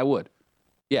content? Yeah, I would.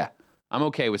 Yeah. I'm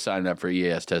okay with signing up for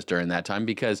EAS test during that time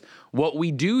because what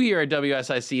we do here at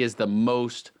WSIC is the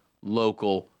most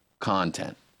local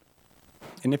content.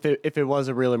 And if it was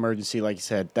a real emergency, like you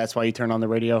said, that's why you turn on the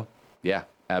radio? Yeah,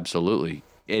 absolutely.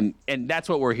 And that's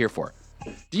what we're here for.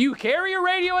 Do you carry a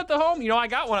radio at the home? I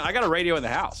got one. I got a radio in the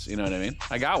house. You know what I mean?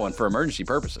 I got one for emergency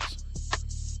purposes.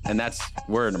 And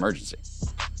we're an emergency.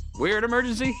 We're an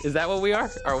emergency? Is that what we are?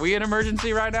 Are we an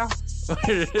emergency right now?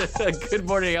 Good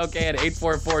morning, okay, at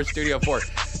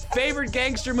 844-STUDIO-4. Favorite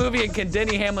gangster movie, and can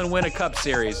Denny Hamlin win a Cup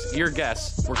Series? Your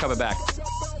guess. We're coming back.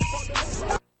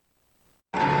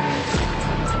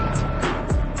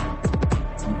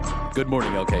 Good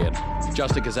morning, LKN.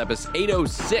 Justin Kazepis,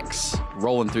 8:06,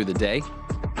 rolling through the day.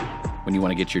 When you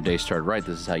want to get your day started right,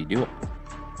 this is how you do it.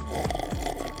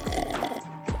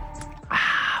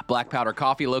 Black Powder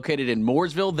Coffee, located in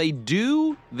Mooresville. They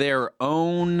do their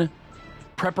own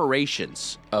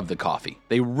preparations of the coffee.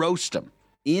 They roast them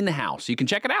in-house. You can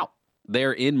check it out.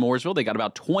 They're in Mooresville. They got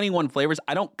about 21 flavors.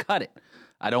 I don't cut it.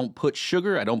 I don't put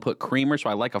sugar. I don't put creamer, so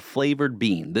I like a flavored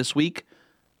bean. This week,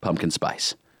 pumpkin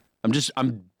spice.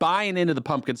 I'm buying into the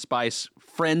pumpkin spice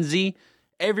frenzy.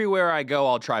 Everywhere I go,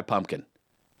 I'll try pumpkin.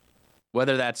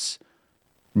 Whether that's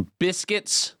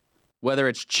biscuits, whether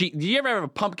it's cheese. Do you ever have a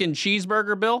pumpkin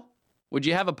cheeseburger, Bill? Would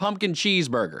you have a pumpkin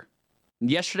cheeseburger?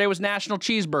 Yesterday was National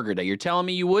Cheeseburger Day. You're telling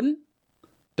me you wouldn't?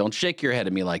 Don't shake your head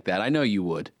at me like that. I know you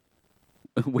would.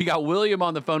 We got William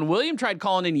on the phone. William tried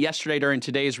calling in yesterday during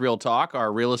today's Real Talk,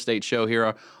 our real estate show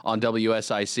here on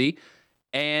WSIC.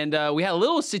 And we had a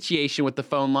little situation with the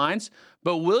phone lines.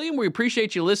 But, William, we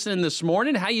appreciate you listening this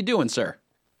morning. How you doing, sir?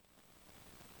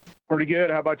 Pretty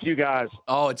good. How about you guys?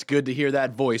 Oh, it's good to hear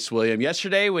that voice, William.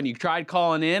 Yesterday, when you tried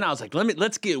calling in, I was like,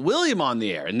 let's get William on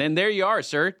the air. And then there you are,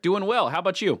 sir, doing well. How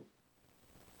about you?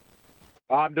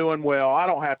 I'm doing well. I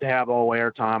don't have to have all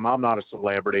airtime. I'm not a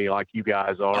celebrity like you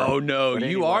guys are. Oh, no, but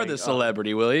you are the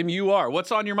celebrity, William. You are.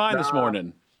 What's on your mind this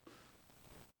morning?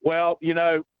 Well,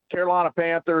 Carolina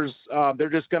Panthers, they're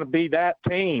just going to be that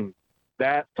team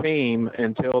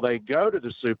until they go to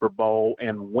the Super Bowl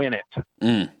and win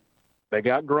it. They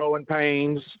got growing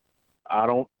pains. I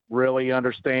don't really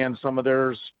understand some of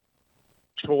their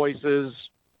choices,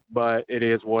 but it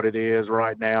is what it is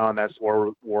right now, and that's where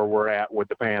we're at with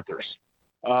the Panthers.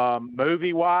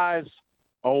 Movie-wise,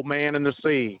 Old Man in the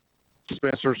Sea,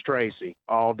 Spencer Tracy,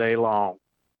 all day long.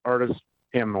 Ernest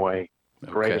Hemingway,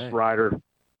 greatest writer,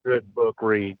 good book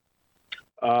read.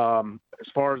 As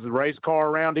far as the race car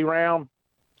roundy round,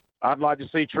 I'd like to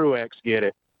see Truex get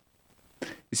it.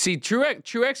 See,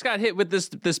 Truex got hit with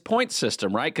this point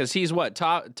system, right? Because he's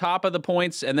top of the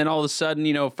points, and then all of a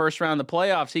sudden, first round of the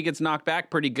playoffs, he gets knocked back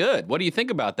pretty good. What do you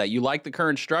think about that? You like the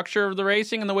current structure of the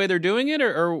racing and the way they're doing it,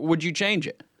 or would you change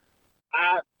it?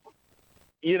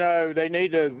 They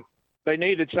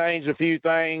need to change a few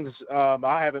things.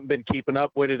 I haven't been keeping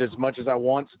up with it as much as I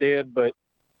once did, but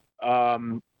I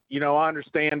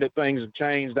understand that things have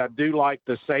changed. I do like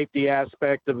the safety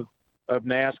aspect of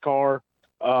NASCAR.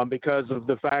 Because of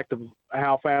the fact of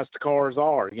how fast the cars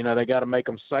are, they got to make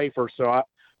them safer. So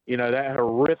that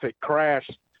horrific crash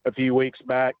a few weeks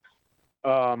back,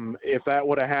 if that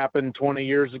would have happened 20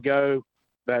 years ago,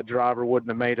 that driver wouldn't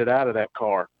have made it out of that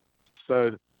car.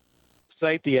 So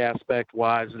safety aspect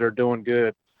wise, they're doing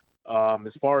good.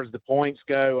 As far as the points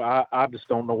go, I just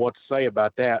don't know what to say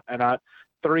about that. And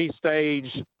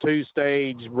 3-stage,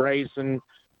 2-stage racing,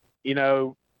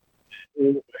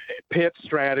 pit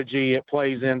strategy, it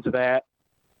plays into that.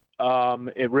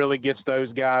 It really gets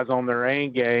those guys on their A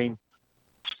game,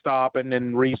 stopping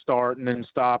and restarting and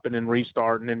stopping and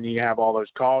restarting, and you have all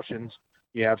those cautions.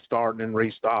 You have starting and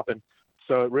restopping.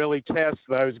 So it really tests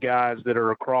those guys that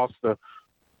are across the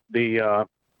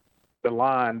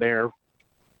line there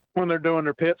when they're doing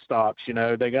their pit stops.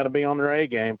 They got to be on their A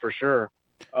game for sure.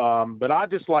 But I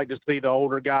just like to see the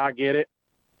older guy get it,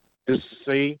 just to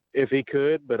see if he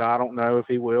could, but I don't know if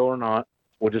he will or not.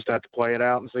 We'll just have to play it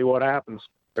out and see what happens.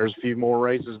 There's a few more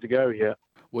races to go yet.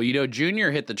 Well,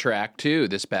 Junior hit the track, too,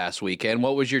 this past weekend.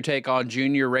 What was your take on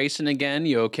Junior racing again?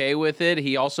 You okay with it?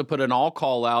 He also put an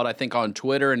all-call out, I think, on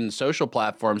Twitter and social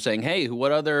platforms saying, hey,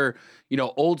 what other,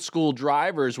 old-school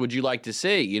drivers would you like to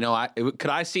see? Could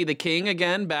I see the King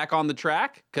again back on the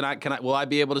track? Will I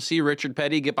be able to see Richard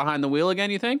Petty get behind the wheel again,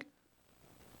 you think?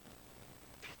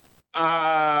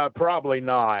 Probably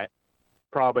not.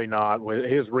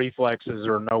 His reflexes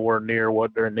are nowhere near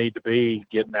what they need to be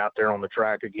getting out there on the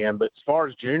track again. But as far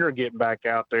as Junior getting back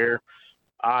out there,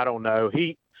 I don't know.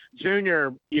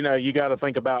 Junior, you got to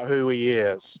think about who he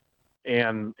is,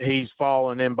 and he's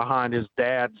fallen in behind his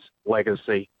dad's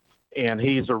legacy. And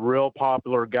he's a real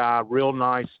popular guy, real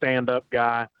nice stand-up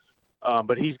guy.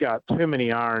 But he's got too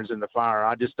many irons in the fire.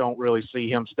 I just don't really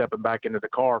see him stepping back into the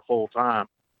car full time.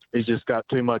 He's just got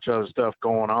too much other stuff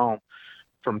going on.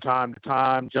 From time to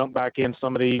time, jump back in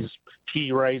some of these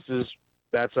key races,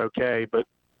 that's okay. But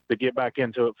to get back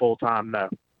into it full time, no.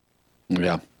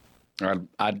 Yeah.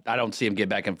 I don't see him get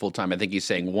back in full time. I think he's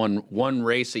saying one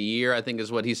race a year, I think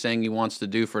is what he's saying he wants to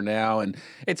do for now. And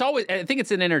I think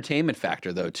it's an entertainment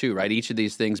factor though too, right? Each of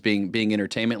these things being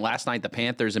entertainment. Last night, the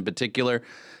Panthers in particular,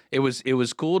 it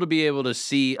was cool to be able to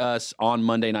see us on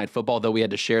Monday Night Football, though we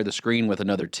had to share the screen with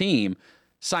another team.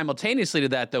 Simultaneously to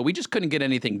that, though, we just couldn't get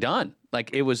anything done. Like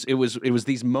it was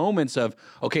these moments of,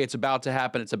 okay, it's about to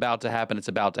happen, and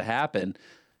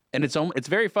it's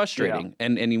very frustrating. Yeah.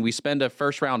 And we spend a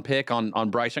first round pick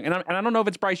on Bryce Young, and I don't know if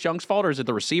it's Bryce Young's fault or is it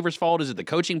the receiver's fault? Is it the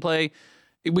coaching play?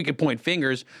 We could point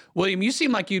fingers. William, you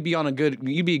seem like you'd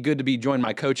be good to be join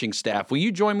my coaching staff. Will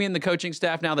you join me in the coaching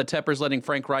staff now that Tepper's letting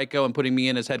Frank Reich go and putting me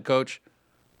in as head coach?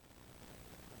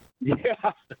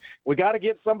 Yeah, we got to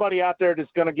get somebody out there that's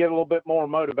going to get a little bit more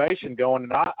motivation going.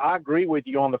 And I agree with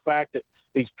you on the fact that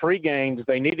these pre-games,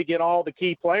 they need to get all the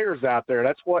key players out there.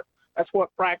 That's what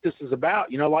practice is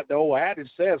about. You know, like the old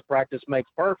adage says, practice makes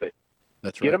perfect.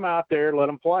 That's right. Get them out there, let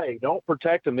them play. Don't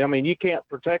protect them. I mean, you can't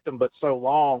protect them but so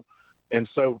long and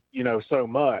so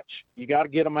much. You got to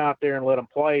get them out there and let them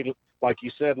play. Like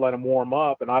you said, let them warm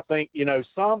up. And I think,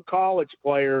 some college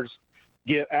players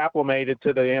get acclimated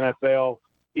to the NFL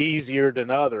easier than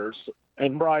others.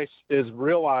 And Bryce is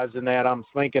realizing that. I'm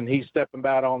thinking he's stepping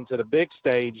back onto the big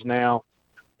stage now.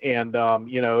 And,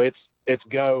 it's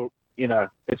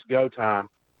go time.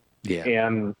 Yeah.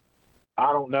 And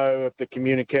I don't know if the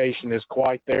communication is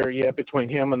quite there yet between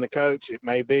him and the coach. It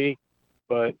may be,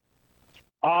 but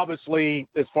obviously,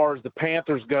 as far as the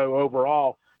Panthers go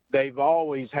overall, they've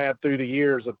always had through the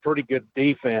years a pretty good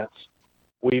defense.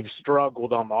 We've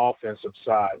struggled on the offensive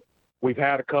side. We've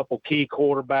had a couple key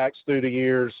quarterbacks through the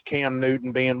years, Cam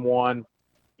Newton being one,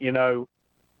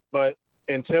 but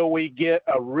until we get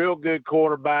a real good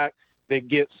quarterback that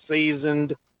gets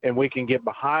seasoned and we can get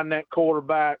behind that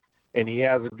quarterback and he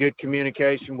has a good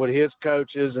communication with his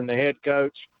coaches and the head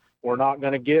coach, we're not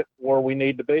going to get where we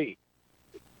need to be.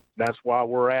 That's why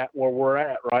we're at where we're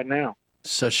at right now.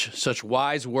 Such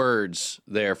wise words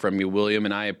there from you, William,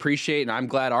 and I appreciate, and I'm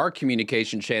glad our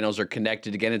communication channels are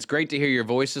connected again. It's great to hear your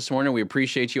voice this morning. We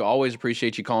appreciate you, always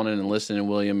appreciate you calling in and listening,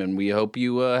 William, and we hope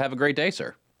you have a great day,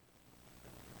 sir.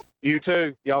 You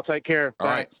too. Y'all take care. All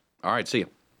right. All right, see you.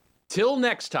 Till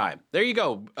next time. There you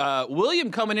go.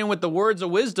 William coming in with the words of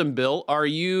wisdom, Bill. Are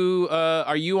you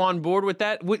on board with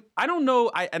that? I don't know,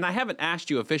 and I haven't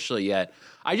asked you officially yet.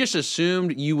 I just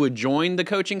assumed you would join the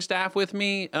coaching staff with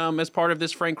me as part of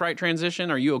this Frank Reich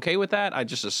transition. Are you okay with that? I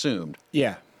just assumed.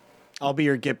 Yeah. I'll be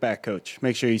your get-back coach.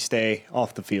 Make sure you stay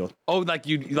off the field. Oh, like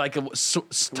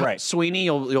right. Sweeney,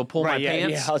 you'll pull my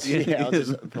pants? I'll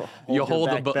just you'll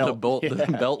hold the belt.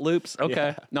 belt loops?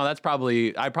 Okay. Yeah. No, I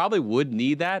probably would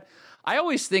need that. I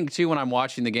always think, too, when I'm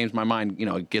watching the games, my mind,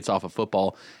 gets off of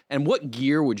football. And what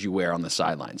gear would you wear on the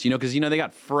sidelines? Because, they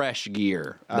got fresh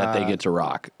gear that they get to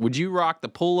rock. Would you rock the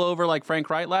pullover like Frank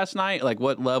Reich last night? Like,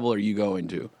 what level are you going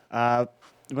to?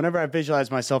 Whenever I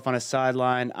visualize myself on a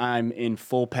sideline, I'm in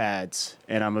full pads,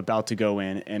 and I'm about to go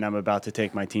in, and I'm about to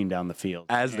take my team down the field.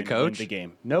 As the coach? Win the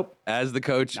game. Nope. As the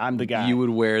coach, I'm the guy. You would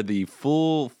wear the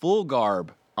full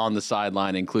garb on the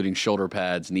sideline, including shoulder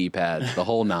pads, knee pads, the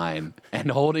whole nine, and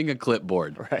holding a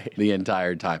clipboard the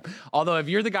entire time. Although if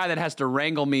you're the guy that has to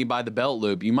wrangle me by the belt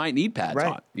loop, you might need pads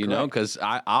on, because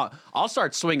I'll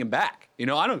start swinging back. I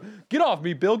don't, get off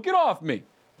me, Bill, get off me.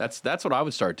 That's what I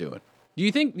would start doing. Do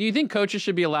you think coaches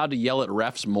should be allowed to yell at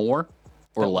refs more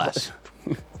or less?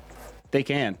 They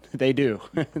can. They do.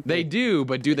 They do,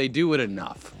 but do they do it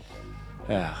enough?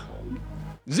 Yeah.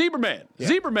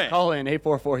 Zebraman. Call in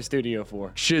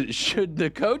 844-STUDIO-4. Should the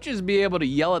coaches be able to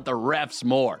yell at the refs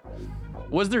more?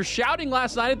 Was there shouting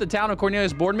last night at the Town of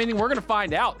Cornelius board meeting? We're going to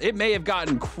find out. It may have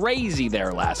gotten crazy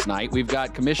there last night. We've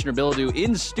got Commissioner Bilodeau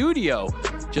in studio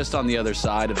just on the other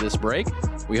side of this break.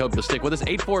 We hope you'll stick with us.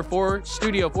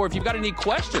 844-STUDIO-4. If you've got any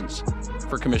questions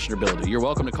for Commissioner Bilodeau, you're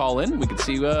welcome to call in. We can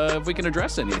see if we can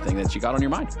address anything that you got on your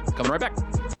mind. Coming right back.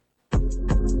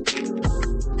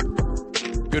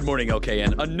 Good morning,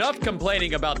 OKN. Enough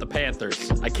complaining about the Panthers.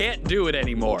 I can't do it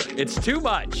anymore. It's too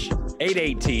much.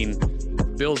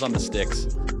 818. Bill's on the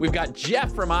sticks. We've got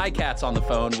Jeff from iCats on the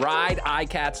phone.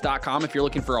 RideICats.com if you're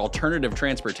looking for alternative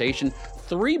transportation.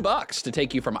 $3 to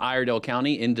take you from Iredell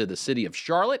County into the city of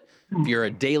Charlotte. If you're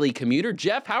a daily commuter.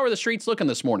 Jeff, how are the streets looking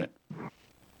this morning?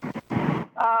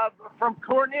 From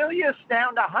Cornelius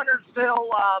down to Huntersville,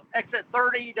 exit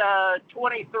 30 to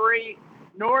 23.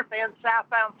 North and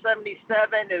southbound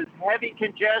 77 is heavy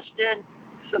congestion,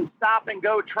 some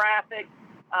stop-and-go traffic.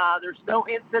 There's no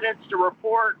incidents to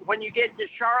report. When you get to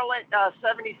Charlotte,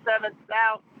 77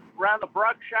 south, around the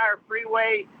Brookshire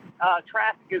Freeway,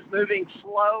 traffic is moving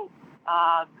slow.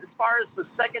 As far as the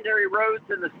secondary roads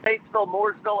in the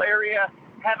Statesville-Mooresville area,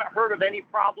 haven't heard of any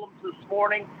problems this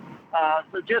morning.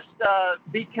 So just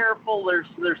be careful.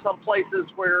 There's some places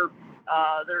where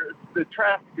the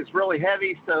traffic is really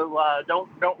heavy, so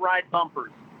don't ride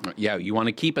bumpers. Yeah, you want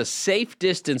to keep a safe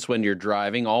distance when you're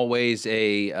driving. Always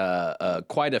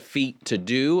quite a feat to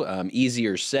do.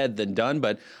 Easier said than done.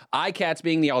 But iCats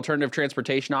being the alternative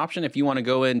transportation option, if you want to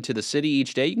go into the city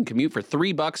each day, you can commute for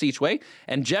 $3 each way.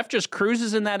 And Jeff just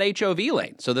cruises in that HOV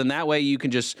lane. So then that way you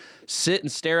can just sit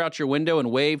and stare out your window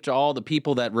and wave to all the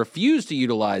people that refuse to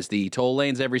utilize the toll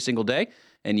lanes every single day.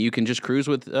 and you can just cruise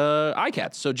with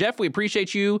iCats. So, Jeff, we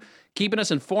appreciate you keeping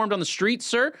us informed on the streets,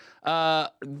 sir.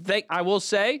 I will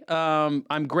say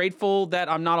I'm grateful that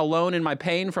I'm not alone in my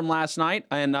pain from last night,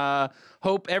 and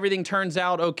hope everything turns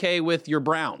out okay with your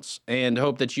Browns, and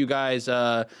hope that you guys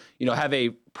have a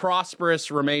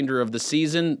prosperous remainder of the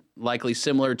season, likely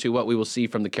similar to what we will see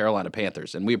from the Carolina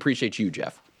Panthers. And we appreciate you,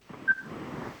 Jeff.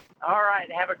 All right.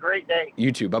 Have a great day.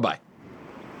 You too. Bye-bye.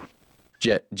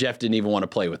 Jeff didn't even want to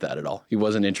play with that at all. He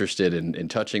wasn't interested in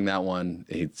touching that one.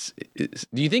 Do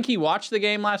you think he watched the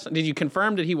game last night? Did you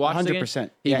confirm that he watched the game?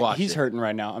 100%. He's hurting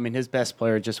right now. I mean, his best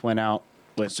player just went out.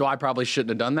 So I probably shouldn't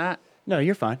have done that? No,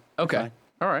 you're fine. Okay. You're fine.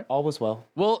 All right. All was well.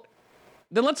 Well,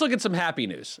 then let's look at some happy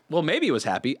news. Well, maybe it was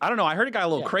happy. I don't know. I heard it got a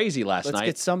little crazy last night. Let's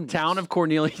get some news. Town of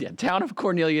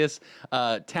Cornelius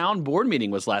town board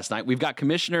meeting was last night. We've got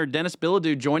Commissioner Dennis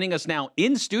Bilodeau joining us now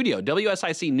in studio,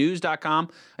 WSICnews.com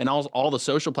and all the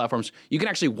social platforms. You can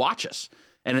actually watch us.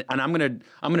 And I'm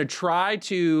gonna try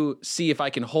to see if I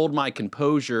can hold my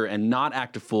composure and not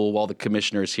act a fool while the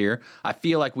commissioner is here. I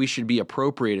feel like we should be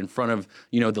appropriate in front of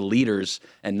the leaders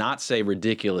and not say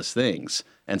ridiculous things.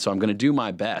 And so I'm going to do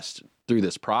my best through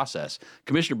this process.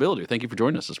 Commissioner Bilodeau, thank you for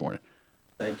joining us this morning.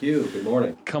 Thank you. Good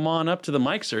morning. Come on up to the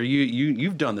mic, sir.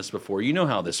 You've done this before. You know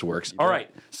how this works. All right.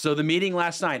 So the meeting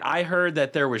last night, I heard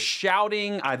that there was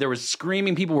shouting, there was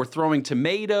screaming, people were throwing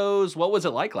tomatoes. What was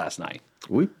it like last night?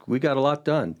 We got a lot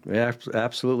done. We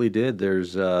absolutely did.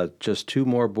 There's just 2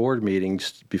 more board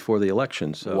meetings before the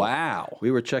election. So wow.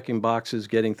 We were checking boxes,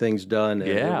 getting things done,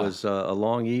 and it was a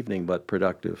long evening but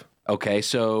productive. Okay,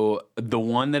 so the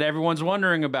one that everyone's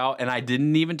wondering about, and I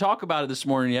didn't even talk about it this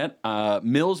morning yet,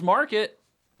 Mills Market.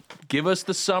 Give us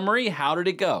the summary. How did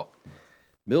it go?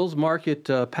 Mills Market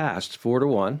passed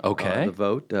 4-1. Okay. The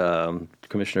vote.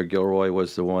 Commissioner Gilroy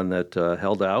was the one that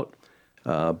held out,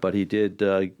 but he did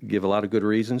give a lot of good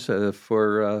reasons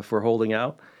for holding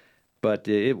out. But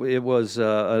it was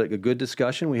a good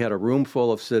discussion. We had a room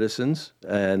full of citizens,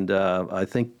 and I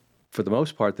think for the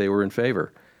most part they were in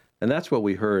favor. And that's what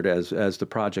we heard as the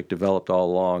project developed all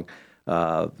along.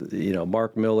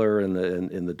 Mark Miller and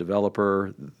the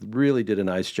developer really did a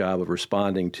nice job of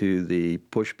responding to the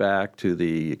pushback, to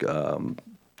the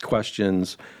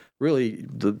questions. Really,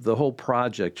 the whole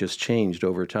project just changed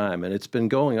over time, and it's been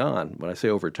going on. When I say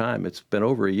over time, it's been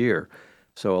over a year.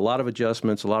 So a lot of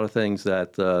adjustments, a lot of things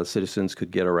that citizens could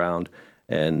get around.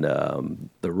 And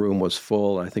the room was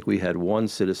full. I think we had one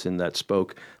citizen that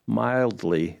spoke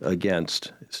mildly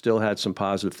against, still had some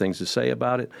positive things to say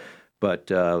about it, but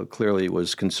clearly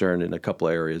was concerned in a couple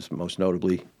areas, most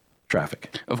notably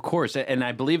traffic. Of course, and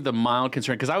I believe the mild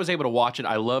concern, because I was able to watch it.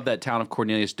 I love that Town of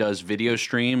Cornelius does video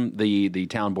stream the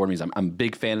town board meetings. I'm a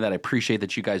big fan of that. I appreciate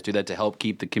that you guys do that to help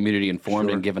keep the community informed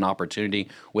and give an opportunity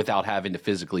without having to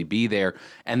physically be there.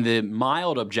 And the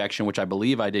mild objection, which I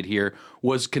believe I did hear,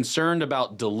 was concerned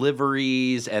about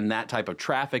deliveries and that type of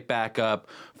traffic backup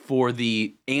for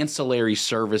the ancillary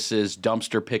services,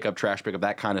 dumpster pickup, trash pickup,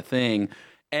 that kind of thing.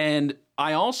 And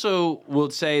I also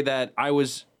would say that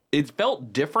it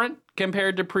felt different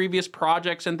compared to previous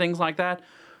projects and things like that.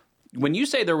 When you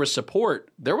say there was support,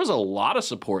 there was a lot of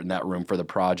support in that room for the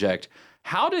project.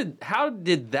 How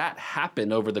did that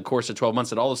happen over the course of 12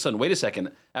 months? And all of a sudden, wait a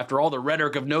second, after all the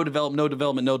rhetoric of no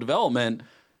development,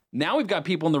 now we've got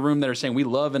people in the room that are saying we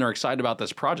love and are excited about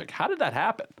this project. How did that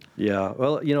happen? Yeah,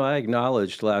 well, I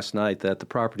acknowledged last night that the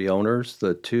property owners,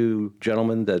 the 2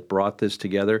 gentlemen that brought this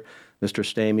together, Mr.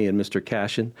 Stamey and Mr.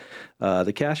 Cashin.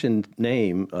 The Cashin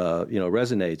name,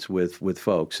 resonates with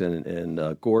folks,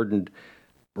 and Gordon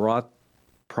brought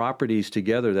properties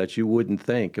together that you wouldn't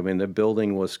think. I mean, the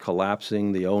building was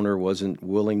collapsing. The owner wasn't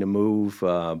willing to move.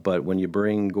 But when you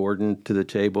bring Gordon to the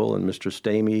table and Mr.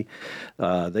 Stamey,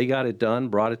 they got it done,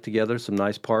 brought it together, some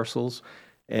nice parcels.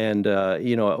 And,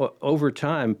 over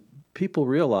time, people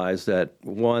realized that,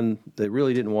 one, they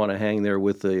really didn't want to hang there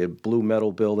with the blue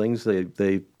metal buildings.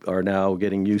 They are now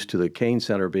getting used to the Kane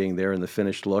Center being there and the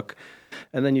finished look.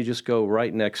 And then you just go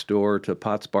right next door to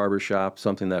Potts Barbershop,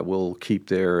 something that we'll keep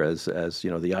there as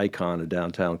the icon of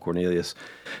downtown Cornelius.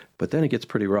 But then it gets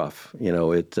pretty rough.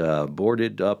 It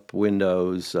boarded up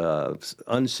windows,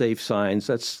 unsafe signs.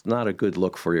 That's not a good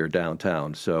look for your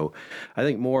downtown. So I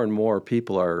think more and more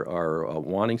people are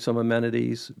wanting some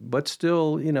amenities, but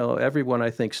still, everyone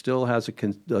I think still has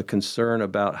a concern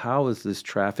about how is this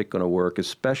traffic going to work,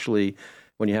 especially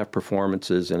when you have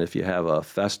performances and if you have a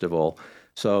festival.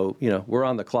 So, we're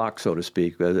on the clock, so to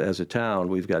speak. As a town,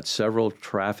 we've got several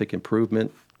traffic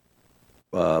improvement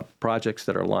projects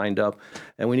that are lined up,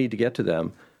 and we need to get to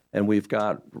them. And we've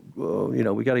got,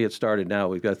 we got to get started now.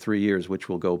 We've got 3 years, which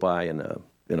will go by in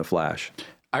a flash.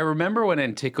 I remember when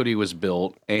Antiquity was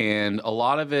built, and a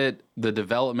lot of it, the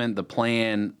development, the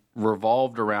plan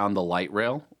revolved around the light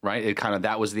rail, right? It kind of,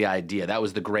 that was the idea. That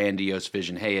was the grandiose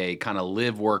vision. Hey, a kind of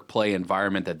live, work, play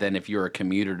environment that then if you're a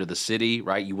commuter to the city,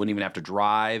 right, you wouldn't even have to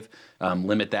drive,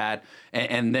 limit that.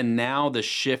 And then now the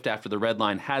shift after the red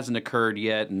line hasn't occurred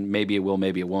yet, and maybe it will,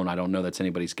 maybe it won't. I don't know. That's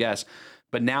anybody's guess.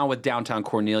 But now with downtown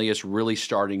Cornelius really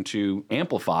starting to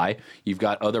amplify, you've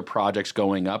got other projects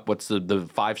going up. What's the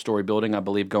 5-story building, I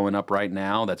believe, going up right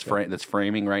now? That's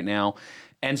framing right now.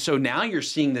 And so now you're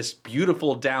seeing this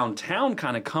beautiful downtown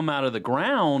kind of come out of the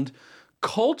ground.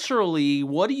 Culturally,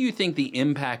 what do you think the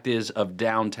impact is of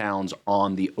downtowns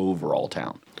on the overall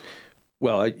town?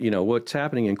 Well, what's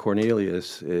happening in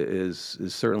Cornelius is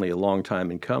certainly a long time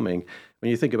in coming.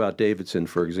 When you think about Davidson,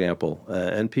 for example,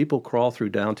 and people crawl through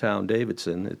downtown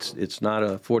Davidson, it's not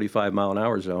a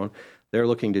 45-mile-an-hour zone. They're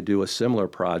looking to do a similar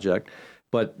project.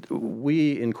 But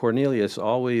we in Cornelius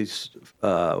always,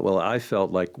 I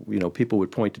felt like, people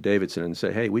would point to Davidson and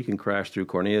say, hey, we can crash through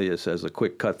Cornelius as a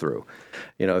quick cut through.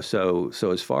 So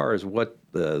as far as what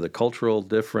the cultural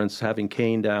difference, having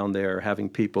Kane down there, having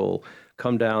people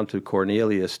come down to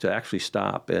Cornelius to actually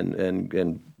stop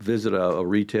and visit a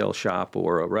retail shop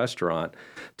or a restaurant,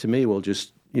 to me will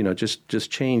just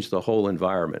change the whole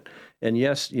environment. And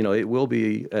yes, it will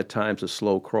be at times a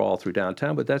slow crawl through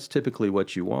downtown, but that's typically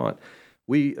what you want.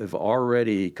 We have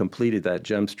already completed that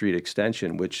Gem Street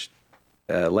extension, which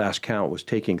last count was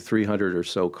taking 300 or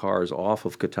so cars off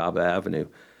of Catawba Avenue.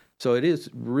 So it is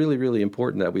really, really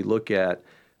important that we look at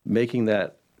making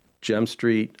that Gem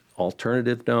Street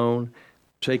alternative known,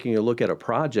 taking a look at a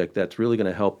project that's really going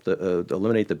to help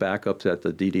eliminate the backups at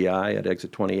the DDI at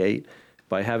exit 28.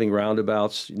 By having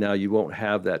roundabouts, now you won't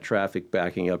have that traffic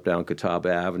backing up down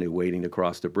Catawba Avenue waiting to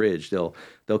cross the bridge. They'll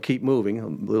keep moving, a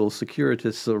little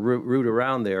circuitous route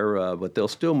around there, but they'll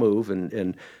still move.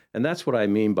 And that's what I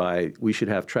mean by we should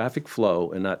have traffic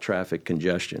flow and not traffic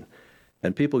congestion.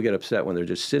 And people get upset when they're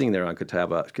just sitting there on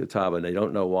Catawba and they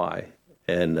don't know why.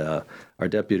 And our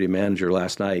deputy manager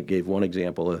last night gave one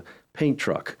example, a paint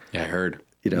truck. Yeah, I heard.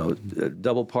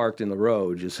 Double parked in the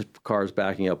road, just cars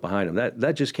backing up behind them.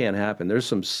 That just can't happen. There's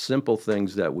some simple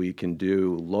things that we can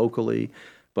do locally,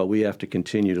 but we have to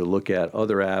continue to look at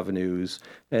other avenues.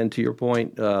 And to your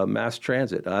point, mass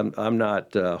transit. I'm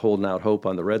not holding out hope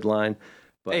on the red line.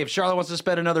 But hey, if Charlotte wants to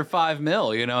spend another $5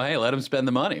 million, hey, let them spend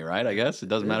the money, right? I guess it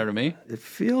doesn't matter to me. It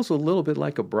feels a little bit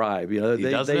like a bribe.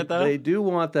 Doesn't it, though? They do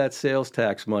want that sales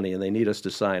tax money, and they need us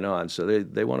to sign on. So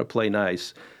they want to play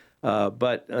nice.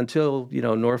 But until,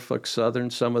 Norfolk Southern,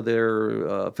 some of their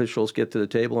officials get to the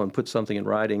table and put something in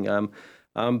writing,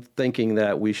 I'm thinking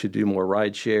that we should do more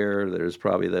ride share. There's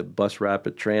probably the bus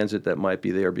rapid transit that might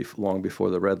be there long before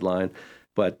the red line.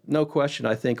 But no question,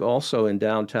 I think also in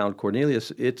downtown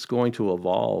Cornelius, it's going to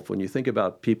evolve. When you think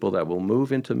about people that will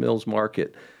move into Mills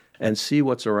Market and see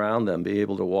what's around them, be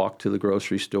able to walk to the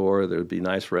grocery store. There'd be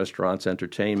nice restaurants,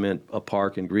 entertainment, a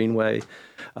park in Greenway,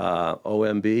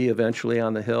 OMB eventually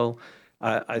on the hill.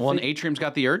 And Atrium's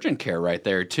got the urgent care right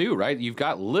there too, right? You've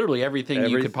got literally everything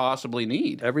you could possibly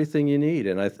need. Everything you need.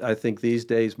 And I think these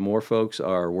days more folks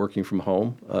are working from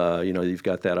home. You've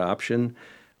got that option.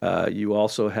 You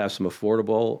also have some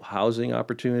affordable housing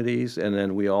opportunities. And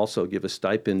then we also give a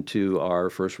stipend to our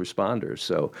first responders.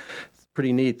 So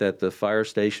pretty neat that the fire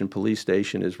station, police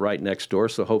station is right next door.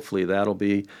 So hopefully that'll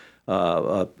be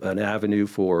an avenue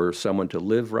for someone to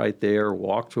live right there,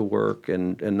 walk to work,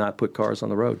 and not put cars on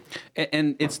the road.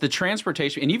 And it's the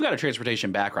transportation, and you've got a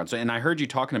transportation background. So, and I heard you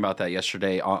talking about that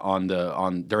yesterday during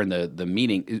the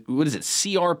meeting. What is it?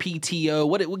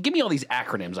 CRPTO? Give me all these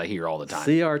acronyms I hear all the time.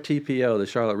 CRTPO, the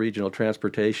Charlotte Regional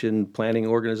Transportation Planning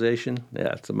Organization.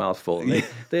 Yeah, it's a mouthful.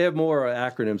 They have more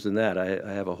acronyms than that.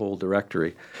 I have a whole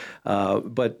directory.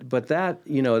 But that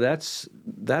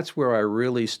that's where I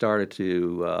really started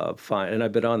to find, and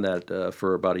I've been on that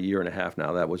for about a year and a half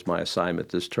now. That was my assignment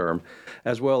this term,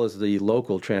 as well as the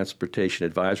local Transportation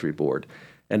Advisory Board.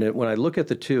 And when I look at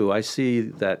the two, I see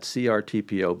that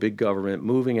CRTPO, big government,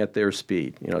 moving at their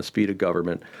speed, speed of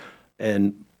government.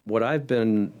 And what I've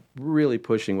been really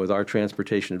pushing with our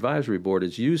Transportation Advisory Board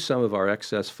is use some of our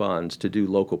excess funds to do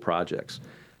local projects,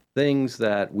 things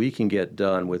that we can get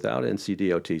done without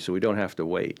NCDOT, so we don't have to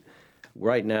wait.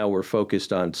 Right now, we're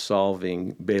focused on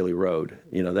solving Bailey Road.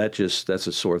 That's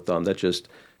a sore thumb. That just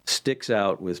sticks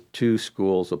out with two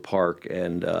schools, a park,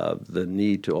 and the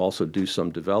need to also do some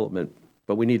development.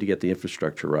 But we need to get the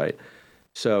infrastructure right.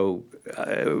 So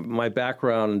my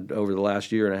background over the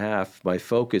last year and a half, my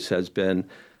focus has been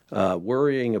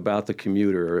worrying about the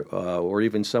commuter or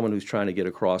even someone who's trying to get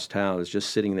across town is just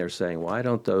sitting there saying, why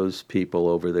don't those people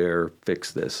over there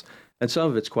fix this? And some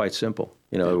of it's quite simple,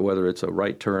 whether it's a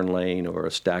right turn lane or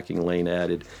a stacking lane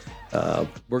added.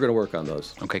 We're going to work on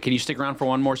those. Okay, can you stick around for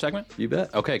one more segment? You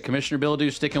bet. Okay, Commissioner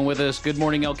Bilodeau sticking with us. Good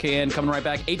morning, LKN. Coming right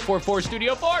back, 844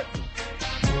 Studio 4.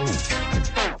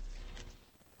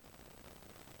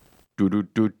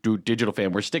 Digital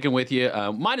fan, we're sticking with you.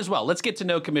 Might as well. Let's get to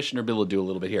know Commissioner Bilodeau a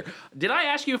little bit here. Did I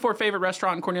ask you for a favorite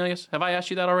restaurant in Cornelius? Have I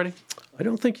asked you that already? I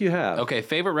don't think you have. Okay,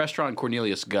 favorite restaurant in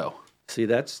Cornelius, go. See,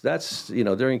 that's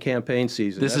during campaign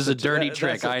season. This is a dirty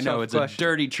trick. I know it's a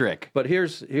dirty trick. But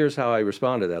here's how I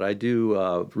respond to that. I do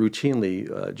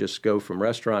routinely just go from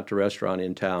restaurant to restaurant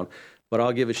in town. But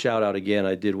I'll give a shout out again.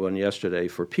 I did one yesterday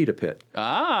for Pita Pit.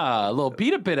 Ah, a little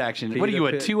Pita Pit action. What are you,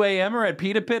 a 2 a.m.er at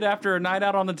Pita Pit after a night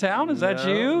out on the town? Is that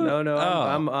you? No.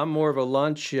 Oh. I'm more of a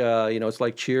lunch. It's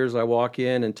like Cheers. I walk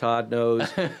in and Todd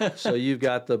knows. So you've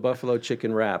got the buffalo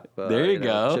chicken wrap. There you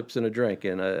go. Chips and a drink.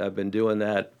 And I've been doing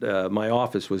that. My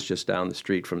office was just down the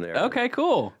street from there. Okay,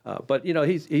 cool. But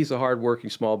he's a hardworking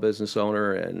small business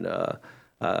owner, and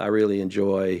I really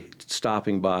enjoy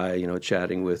stopping by,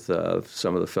 chatting with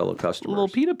some of the fellow customers. A little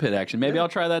Pita Pit action. Maybe I'll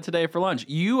try that today for lunch.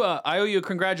 I owe you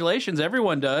congratulations.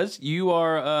 Everyone does. You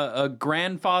are a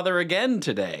grandfather again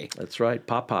today. That's right.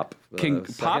 Pop. Pop.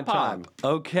 Time.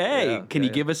 Okay. Yeah, Can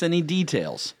you give us any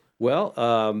details? Well,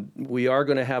 we are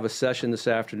going to have a session this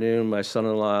afternoon. My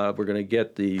son-in-law, we're going to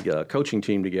get the coaching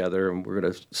team together, and we're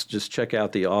going to just check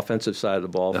out the offensive side of the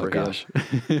ball for him.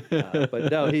 But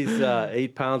no, he's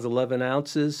 8 pounds, 11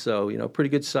 ounces, so,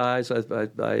 pretty good size.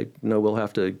 I know we'll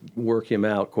have to work him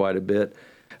out quite a bit.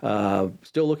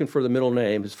 Still looking for the middle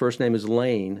name. His first name is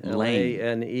Lane.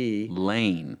 Lane.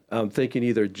 Lane. I'm thinking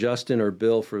either Justin or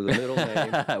Bill for the middle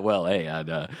name. Well, hey,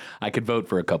 I could vote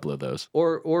for a couple of those.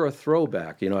 Or a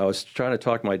throwback. I was trying to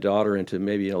talk my daughter into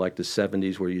maybe like the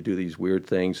 70s where you do these weird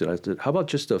things. And I said, how about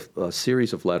just a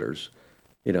series of letters?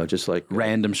 Just like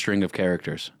random string of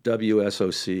characters.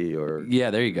 WSOC or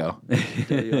there you go.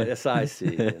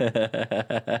 WSIC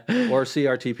or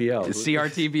CRTPO.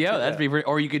 CRTPO. That'd be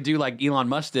or you could do like Elon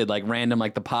Musk did, like random,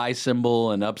 like the pi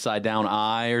symbol and upside down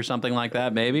I or something like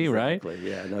that. Maybe exactly. Right?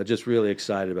 Yeah. No, just really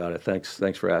excited about it. Thanks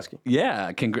for asking.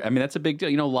 Yeah. That's a big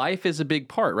deal. Life is a big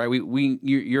part, right?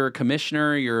 You're a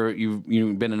commissioner. You've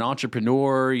been an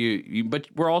entrepreneur. But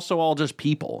we're also all just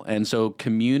people, and so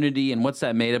community. And what's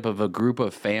that made up of? A group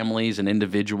of families and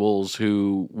individuals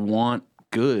who want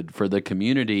good for the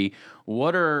community.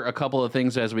 What are a couple of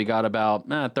things as we got about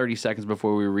 30 seconds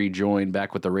before we rejoined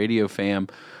back with the radio fam?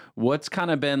 What's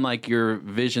kind of been like your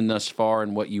vision thus far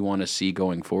and what you want to see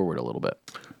going forward a little bit?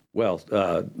 Well,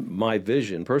 my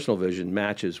personal vision,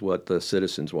 matches what the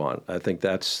citizens want. I think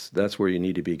that's where you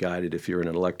need to be guided if you're in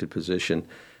an elected position.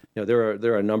 There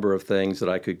are a number of things that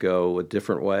I could go a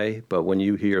different way, but when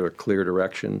you hear a clear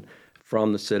direction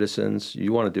from the citizens,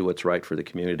 you want to do what's right for the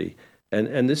community,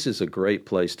 and this is a great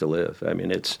place to live.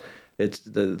 It's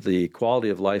the quality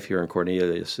of life here in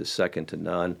Cornelius is second to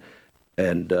none,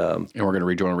 and we're going to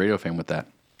rejoin Radio Fam with that.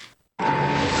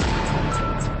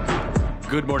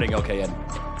 Good morning, LKN.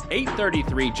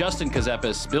 8:33. Justin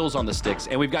Kazepis, Bills on the Sticks,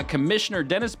 and we've got Commissioner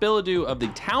Dennis Bilodeau of the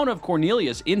town of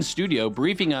Cornelius in studio,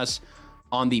 briefing us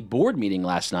on the board meeting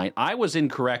last night. I was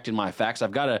incorrect in my facts.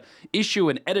 I've got to issue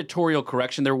an editorial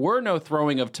correction. There were no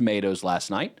throwing of tomatoes last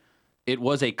night. It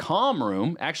was a calm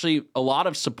room. Actually, a lot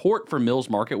of support for Mills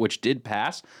Market, which did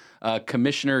pass.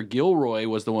 Commissioner Gilroy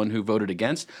was the one who voted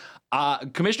against.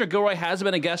 Commissioner Gilroy has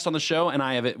been a guest on the show, and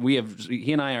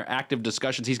he and I are active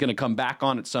discussions. He's going to come back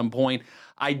on at some point.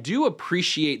 I do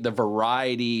appreciate the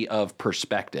variety of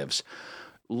perspectives.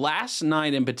 Last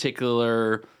night in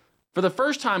particular, for the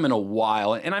first time in a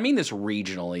while, and I mean this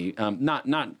regionally, not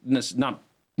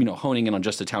honing in on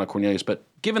just the town of Cornelius, but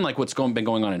given like what's been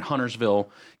going on in Huntersville,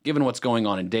 given what's going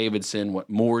on in Davidson,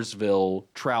 Mooresville,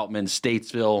 Troutman,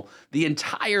 Statesville, the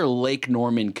entire Lake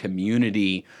Norman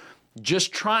community,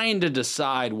 just trying to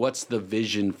decide what's the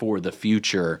vision for the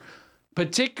future,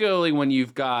 particularly when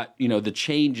you've got the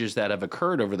changes that have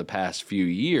occurred over the past few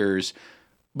years.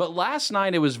 But last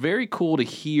night it was very cool to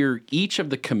hear each of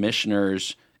the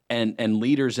commissioners and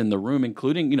leaders in the room,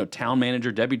 including, town manager,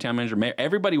 deputy town manager, mayor,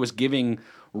 everybody was giving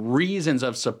reasons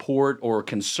of support or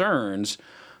concerns.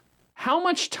 How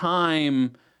much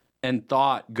time and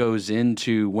thought goes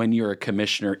into, when you're a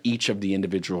commissioner, each of the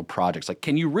individual projects? Like,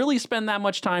 can you really spend that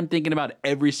much time thinking about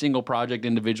every single project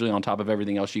individually on top of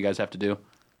everything else you guys have to do?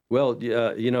 Well,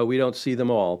 we don't see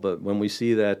them all, but when we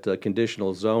see that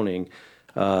conditional zoning,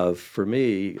 for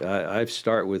me, I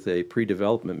start with a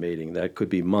pre-development meeting. That could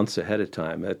be months ahead of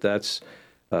time. That's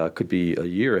could be a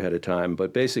year ahead of time.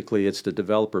 But basically, it's the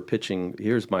developer pitching,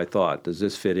 here's my thought. Does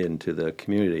this fit into the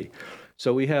community?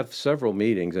 So we have several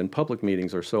meetings, and public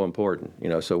meetings are so important.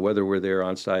 So whether we're there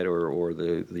on site or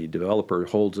the developer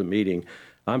holds a meeting,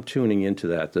 I'm tuning into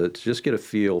that to just get a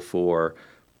feel for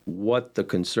what the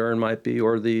concern might be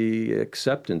or the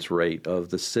acceptance rate of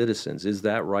the citizens. Is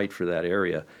that right for that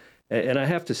area? And I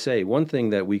have to say, one thing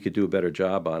that we could do a better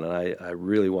job on, and I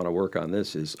really want to work on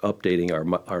this, is updating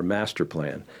our master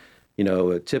plan.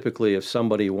 Typically if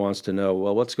somebody wants to know,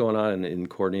 well, what's going on in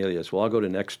Cornelius? Well, I'll go to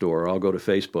Nextdoor, or I'll go to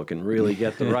Facebook and really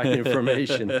get the right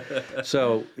information.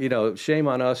 So, shame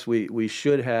on us. We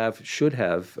should have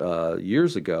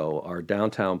years ago our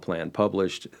downtown plan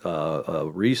published, a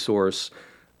resource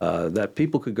that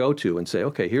people could go to and say,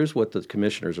 okay, here's what the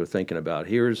commissioners are thinking about.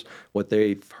 Here's what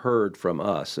they've heard from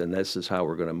us, and this is how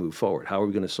we're going to move forward. How are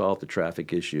we going to solve the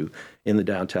traffic issue in the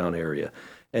downtown area?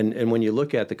 And when you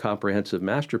look at the comprehensive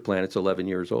master plan, it's 11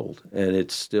 years old, and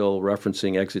it's still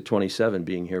referencing Exit 27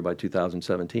 being here by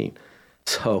 2017.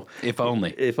 So if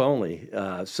only.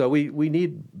 So we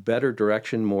need better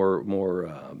direction,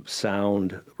 more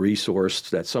sound resource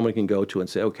that someone can go to and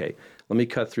say, okay, let me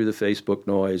cut through the Facebook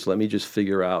noise. Let me just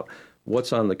figure out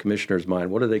what's on the commissioner's mind.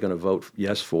 What are they going to vote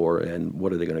yes for, and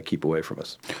what are they going to keep away from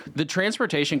us? The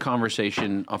transportation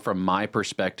conversation, from my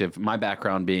perspective, my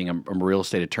background being I'm a real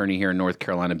estate attorney here in North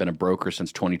Carolina, been a broker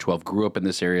since 2012, grew up in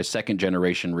this area,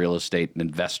 second-generation real estate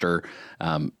investor,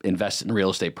 invest in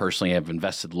real estate personally. I've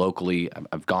invested locally.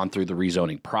 I've gone through the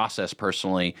rezoning process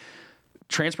personally.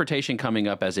 Transportation coming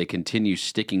up as a continued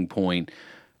sticking point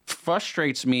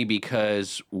frustrates me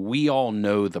because we all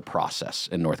know the process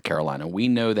in North Carolina. We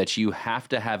know that you have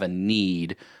to have a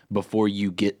need before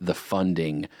you get the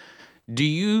funding. Do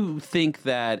you think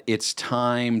that it's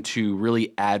time to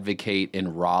really advocate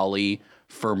in Raleigh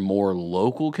for more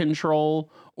local control?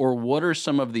 Or what are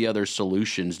some of the other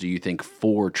solutions, do you think,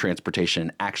 for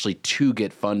transportation actually to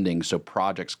get funding so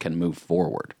projects can move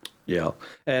forward? Yeah.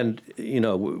 And,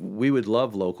 we would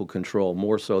love local control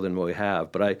more so than we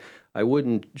have, but I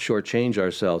wouldn't shortchange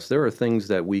ourselves. There are things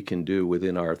that we can do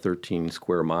within our 13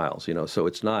 square miles, so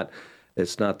it's not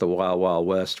the wild, wild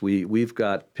west. We've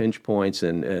got pinch points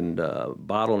and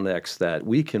bottlenecks that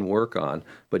we can work on.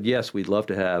 But yes, we'd love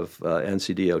to have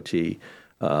NCDOT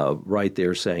right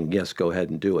there saying, yes, go ahead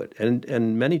and do it.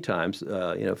 And many times,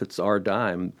 if it's our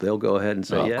dime, they'll go ahead and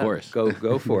say, of course.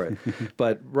 go for it.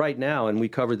 But right now, and we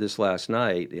covered this last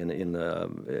night in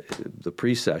the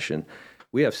pre-session,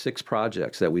 we have 6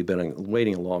 projects that we've been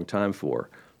waiting a long time for.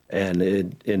 And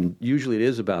usually it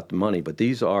is about the money, but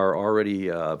these are already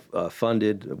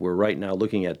funded. We're right now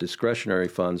looking at discretionary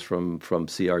funds from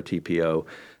CRTPO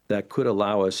that could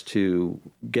allow us to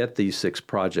get these 6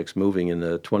 projects moving in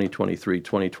the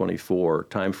 2023-2024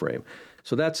 timeframe.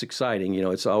 So that's exciting.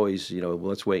 It's always,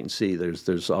 let's wait and see.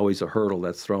 There's always a hurdle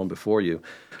that's thrown before you.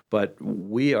 But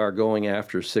we are going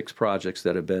after 6 projects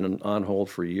that have been on hold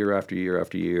for year after year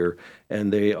after year,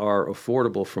 and they are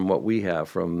affordable from what we have,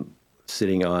 from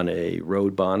sitting on a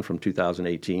road bond from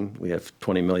 2018. We have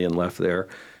 $20 million left there.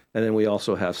 And then we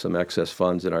also have some excess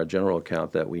funds in our general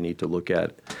account that we need to look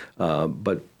at.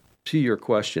 But to your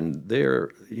question,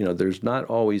 there's not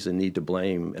always a need to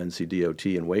blame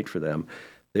NCDOT and wait for them.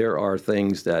 There are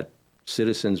things that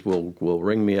citizens will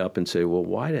ring me up and say, well,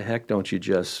 why the heck don't you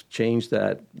just change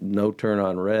that no turn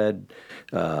on red?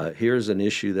 Here's an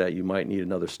issue that you might need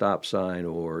another stop sign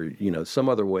or, some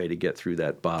other way to get through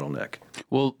that bottleneck.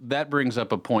 Well, that brings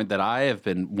up a point that I have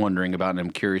been wondering about and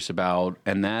I'm curious about,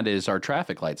 and that is our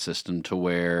traffic light system, to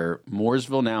where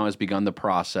Mooresville now has begun the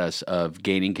process of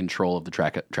gaining control of the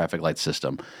traffic light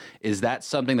system. Is that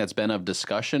something that's been of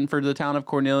discussion for the town of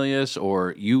Cornelius,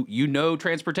 or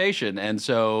transportation, and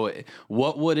so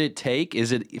what would it take?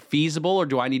 Is it feasible, or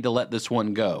do I need to let this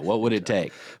one go? What would it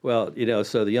take? Well,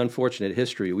 so the unfortunate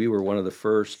history, we were one of the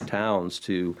first towns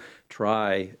to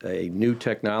try a new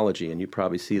technology, and you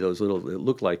probably see those it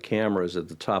look like cameras at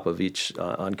the top of each,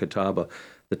 on Catawba,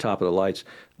 the top of the lights.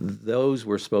 Those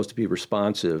were supposed to be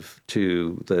responsive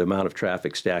to the amount of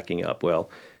traffic stacking up. Well,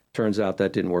 turns out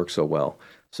that didn't work so well.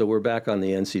 So we're back on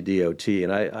the NCDOT,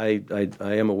 and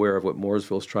I am aware of what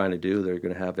Mooresville's trying to do. They're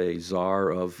going to have a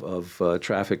czar of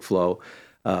traffic flow.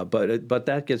 But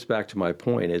that gets back to my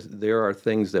point, is there are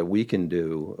things that we can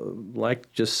do,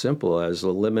 like just simple as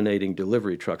eliminating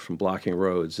delivery trucks from blocking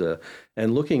roads,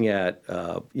 and looking at,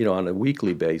 on a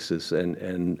weekly basis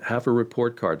and have a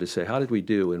report card to say, how did we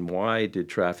do and why did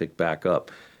traffic back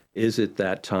up? Is it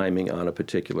that timing on a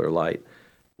particular light?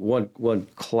 One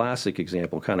classic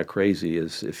example, kind of crazy,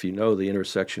 is if you know the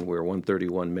intersection where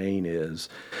 131 Main is,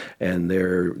 and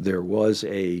there was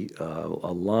a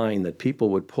line that people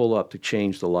would pull up to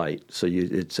change the light. So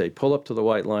it'd say, pull up to the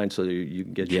white line so you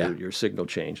can get your signal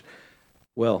changed.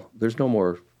 Well, there's no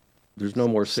more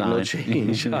signal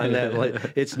change on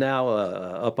that. It's now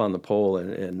up on the pole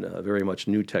and very much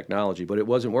new technology, but it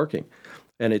wasn't working.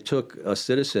 And it took a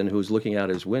citizen who was looking out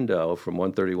his window from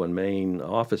 131 Main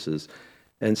offices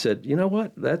and said, you know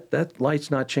what, that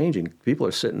light's not changing. People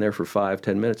are sitting there for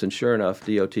 5-10 minutes. And sure enough,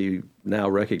 DOT now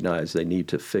recognized they need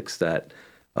to fix that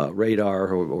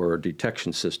radar or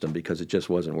detection system because it just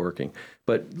wasn't working.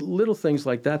 But little things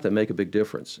like that make a big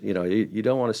difference. You know, you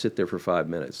don't want to sit there for 5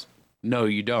 minutes. No,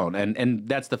 you don't. And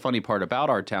that's the funny part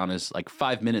about our town is like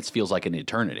 5 minutes feels like an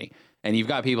eternity. And you've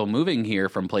got people moving here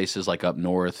from places like up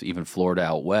north, even Florida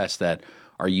out west, that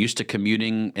are used to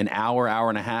commuting an hour, hour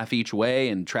and a half each way,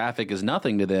 and traffic is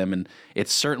nothing to them. And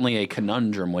it's certainly a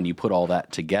conundrum when you put all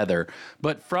that together.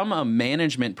 But from a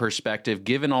management perspective,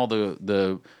 given all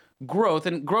the growth,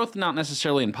 and growth not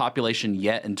necessarily in population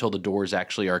yet until the doors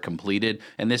actually are completed,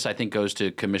 and this I think goes to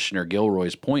Commissioner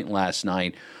Gilroy's point last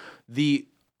night, the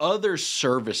other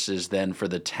services then for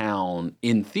the town,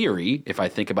 in theory, if I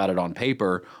think about it on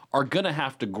paper, are going to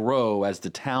have to grow as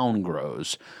the town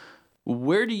grows.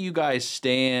 Where do you guys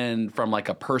stand from like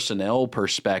a personnel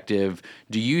perspective?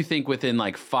 Do you think within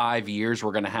like 5 years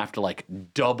we're going to have to like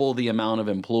double the amount of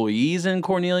employees in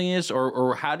Cornelius,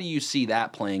 or how do you see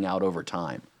that playing out over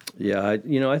time? Yeah,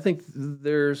 I think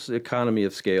there's economy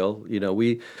of scale.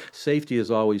 Safety is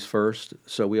always first,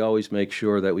 so we always make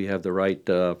sure that we have the right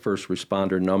first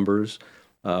responder numbers.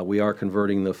 We are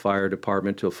converting the fire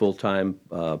department to a full-time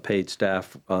paid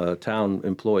staff, town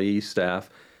employee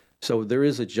staff. So there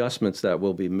is adjustments that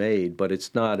will be made, but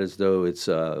it's not as though it's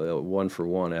one for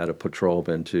one, add a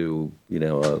patrolman to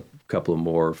a couple of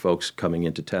more folks coming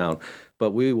into town.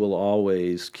 But we will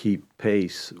always keep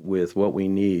pace with what we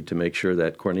need to make sure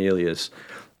that Cornelius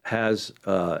has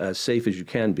as safe as you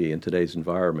can be in today's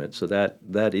environment. So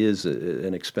that is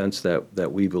an expense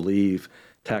that we believe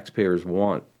taxpayers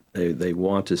want. They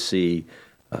want to see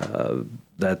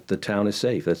that the town is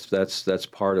safe. That's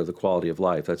part of the quality of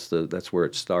life. That's where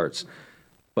it starts.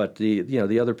 But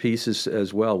the other pieces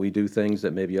as well, we do things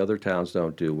that maybe other towns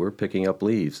don't do. We're picking up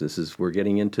leaves. We're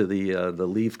getting into the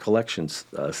leaf collections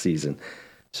season.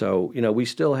 So we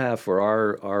still have for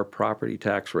our property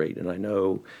tax rate, and I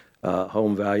know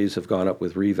home values have gone up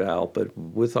with reval, but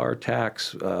with our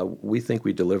tax, we think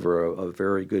we deliver a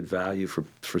very good value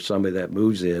for somebody that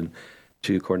moves in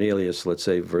to Cornelius, let's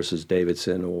say, versus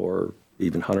Davidson or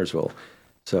even Huntersville.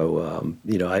 So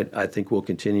I think we'll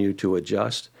continue to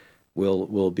adjust.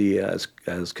 We'll be as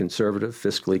conservative,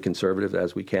 fiscally conservative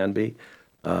as we can be,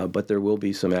 but there will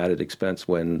be some added expense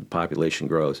when population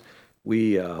grows.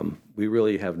 We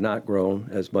really have not grown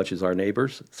as much as our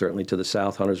neighbors. Certainly to the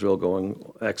south, Huntersville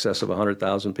going excess of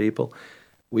 100,000 people.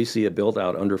 We see a build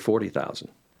out under 40,000.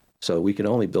 So we can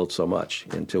only build so much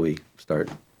until we start.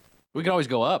 We can always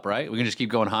go up, right? We can just keep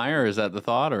going higher. Is that the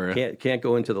thought, or can't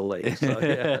go into the lake?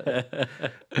 So,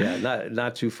 yeah,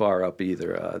 not too far up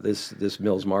either. This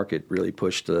Mills Market really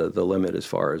pushed the limit as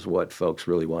far as what folks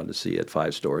really wanted to see at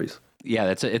 5 stories.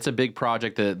 Yeah, it's a big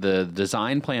project. The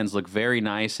design plans look very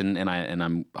nice, and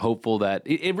I'm hopeful that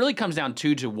it really comes down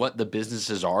to what the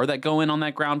businesses are that go in on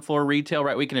that ground floor retail,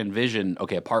 right? We can envision,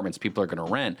 okay, apartments people are going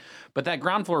to rent, but that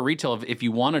ground floor retail, if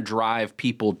you want to drive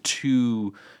people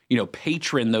to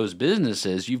patron those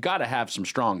businesses, you've got to have some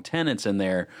strong tenants in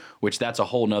there, which that's a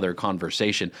whole nother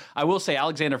conversation. I will say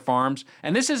Alexander Farms,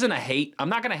 and this isn't a hate. I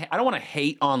don't want to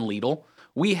hate on Lidl.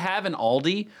 We have an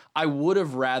Aldi. I would have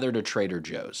rathered a Trader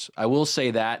Joe's. I will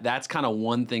say that. That's kind of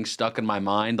one thing stuck in my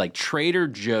mind. Like Trader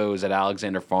Joe's at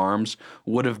Alexander Farms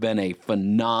would have been a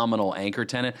phenomenal anchor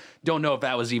tenant. Don't know if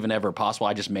that was even ever possible.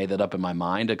 I just made that up in my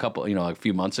mind a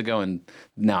few months ago, and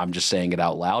now I'm just saying it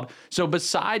out loud. So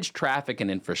besides traffic and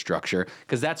infrastructure,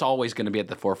 because that's always going to be at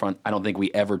the forefront, I don't think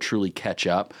we ever truly catch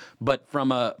up. But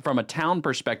from a town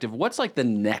perspective, what's like the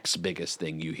next biggest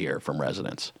thing you hear from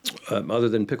residents? Other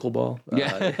than pickleball?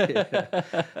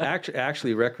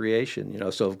 Actually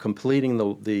recreation, so completing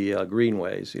the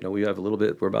greenways, we have a little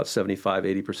bit, we're about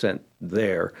 75-80%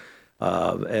 there,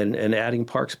 and adding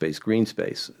park space, green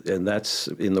space, and that's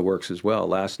in the works as well.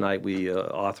 Last night we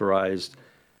authorized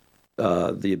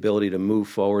the ability to move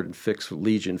forward and fix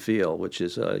Legion Field, which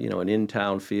is an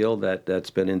in-town field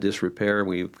that's been in disrepair.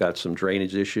 We've got some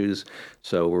drainage issues,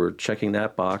 so we're checking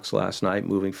that box last night,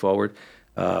 moving forward.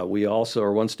 We also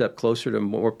are one step closer to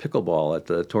more pickleball at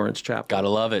the Torrance Chapel. Gotta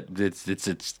love it.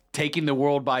 It's taking the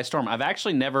world by storm. I've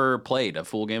actually never played a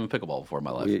full game of pickleball before in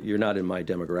my life. You're not in my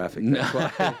demographic. That's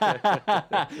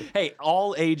why. Hey,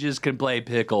 all ages can play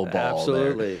pickleball.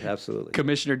 Absolutely.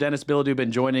 Commissioner Dennis Bilodeau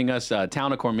joining us,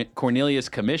 Town of Cornelius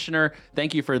Commissioner.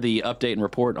 Thank you for the update and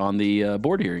report on the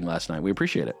board hearing last night. We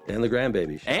appreciate it. And the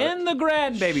grandbaby.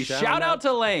 Shout out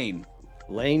to Lane.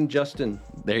 Lane Justin.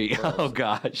 There you go. Oh,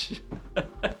 gosh.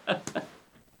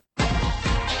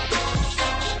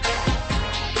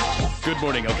 Good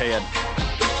morning, okay, Ed.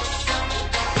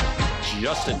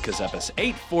 Justin Kazepis,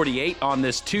 8:48 on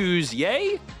this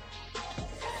Tuesday.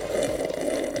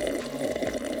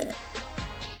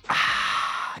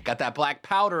 Got that black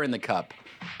powder in the cup.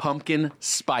 Pumpkin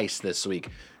spice this week.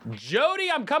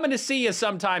 Jody, I'm coming to see you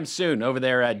sometime soon over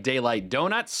there at Daylight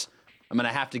Donuts. I'm going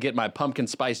to have to get my pumpkin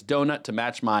spice donut to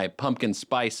match my pumpkin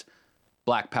spice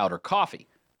black powder coffee.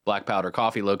 Black powder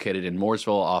coffee located in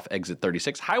Mooresville off exit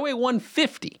 36, Highway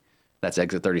 150. That's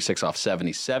exit 36 off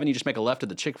 77. You just make a left at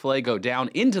the Chick-fil-A, go down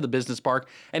into the business park.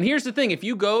 And here's the thing. If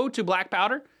you go to Black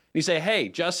Powder and you say, hey,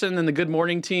 Justin and the Good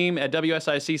Morning team at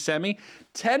WSIC sent me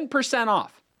 10%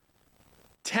 off.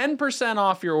 10%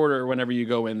 off your order whenever you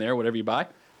go in there, whatever you buy.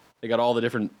 They got all the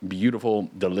different beautiful,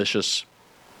 delicious,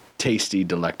 tasty,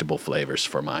 delectable flavors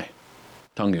for my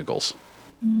tongue giggles.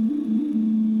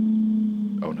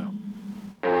 Oh, no.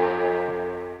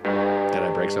 Did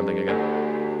I break something again?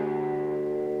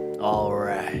 All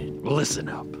right. Listen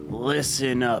up.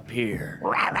 Listen up here.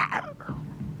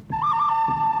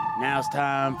 Now it's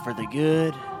time for the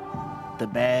good, the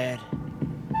bad,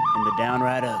 and the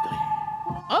downright ugly.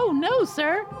 Oh, no,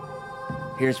 sir.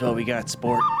 Here's what we got,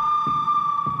 sport.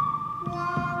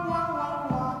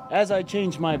 As I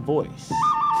change my voice.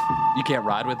 You can't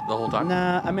ride with it the whole time?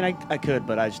 Nah, I mean, I could,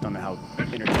 but I just don't know how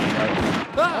entertaining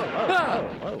that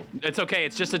is. It's okay.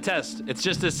 It's just a test. It's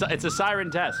a siren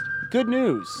test. Good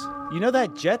news. You know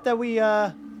that jet that we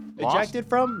ejected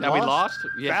from? That we lost?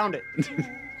 Yeah. Found it.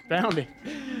 Found it.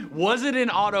 Was it in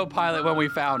autopilot when we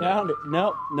found it? Found it.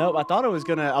 Nope. I thought I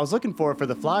was looking for it for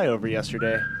the flyover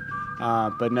yesterday.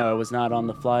 But no, it was not on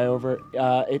the flyover.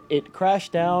 It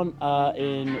crashed down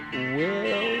in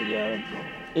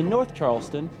North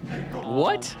Charleston.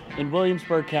 What? In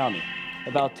Williamsburg County,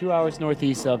 about 2 hours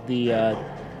northeast of the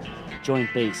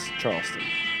Joint Base Charleston.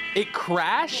 It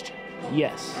crashed?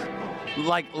 Yes.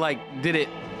 Did it?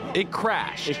 It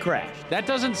crashed. It crashed. That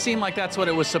doesn't seem like that's what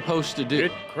it was supposed to do.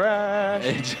 It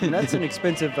crashed. And that's an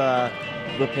expensive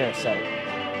repair site.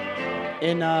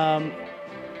 In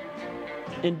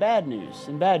bad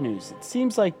news, it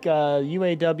seems like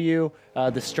UAW,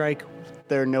 the strike,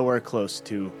 they're nowhere close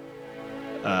to.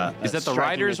 Is that the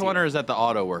riders one or is that the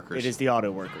auto workers? It is the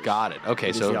auto workers. Got it.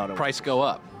 Okay, so price go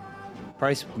up.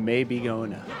 Price may be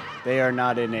going up. They are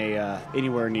not in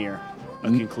anywhere near a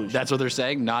conclusion. That's what they're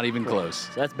saying? Not even close.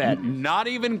 So that's bad news. Not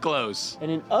even close. And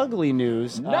in ugly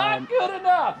news... Not good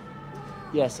enough!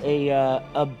 Yes,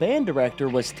 a band director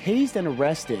was tased and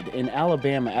arrested in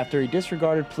Alabama after he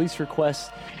disregarded police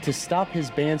requests to stop his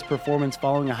band's performance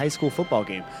following a high school football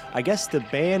game. I guess the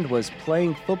band was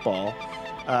playing football,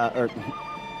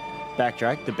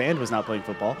 backtrack, the band was not playing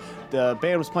football. The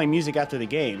band was playing music after the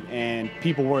game, and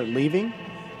people weren't leaving,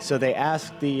 so they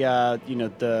asked the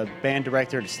band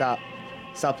director to stop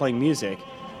playing music,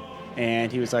 and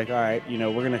he was like, all right,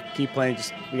 we're gonna keep playing,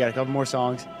 we got a couple more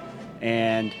songs,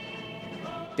 and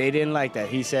they didn't like that.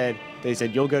 They said,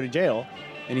 you'll go to jail,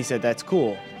 and he said, that's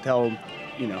cool. Tell him,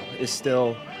 is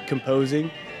still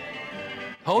composing.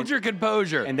 Hold your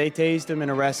composure. And they tased him and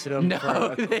arrested him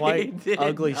for a quite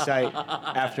ugly sight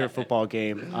after a football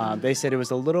game. They said it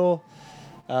was a little,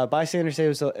 bystanders say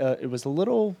it was a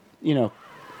little, crazy.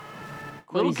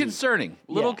 Little concerning.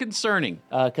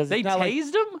 Because they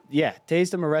tased him? Yeah,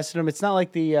 tased him, arrested him. It's not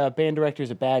like the band director's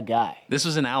a bad guy. This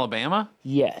was in Alabama?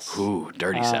 Yes. Ooh,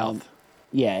 dirty South.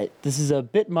 Yeah, this is a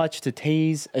bit much to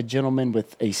tase a gentleman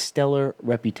with a stellar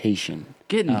reputation.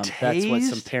 Getting tased? That's what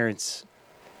some parents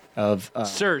of...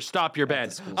 Sir, stop your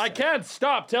band. I can't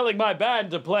stop telling my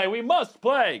band to play. We must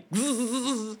play.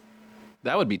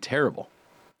 That would be terrible.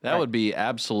 That would be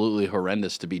absolutely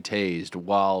horrendous to be tased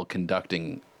while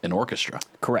conducting an orchestra.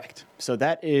 Correct. So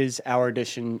that is our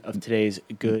edition of today's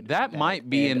good. That might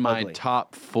be in my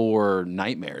top 4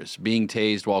 nightmares. Being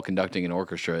tased while conducting an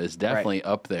orchestra is definitely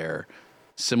up there,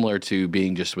 similar to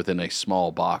being just within a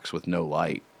small box with no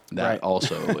light. That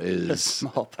also is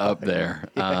up there.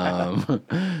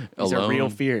 These are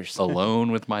real fears.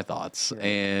 Alone with my thoughts. Yeah.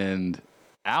 And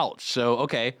ouch. So,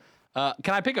 okay. Can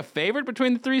I pick a favorite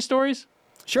between the 3 stories?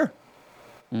 Sure.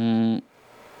 Probably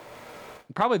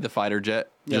the fighter jet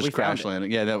just crash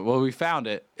landing. Yeah, we found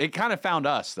it. It kind of found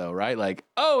us, though, right? Like,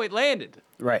 oh, it landed.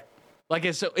 Right. Like,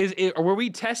 were we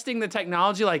testing the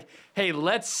technology? Like, hey,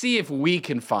 let's see if we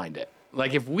can find it.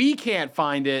 Like, if we can't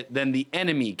find it, then the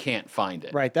enemy can't find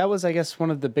it. Right. That was, I guess,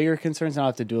 one of the bigger concerns. I'll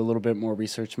have to do a little bit more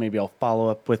research. Maybe I'll follow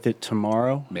up with it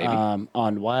tomorrow. Maybe. On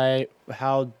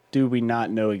how do we not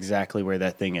know exactly where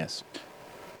that thing is?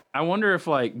 I wonder if,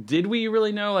 like, did we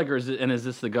really know? Like, is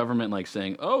this the government, like,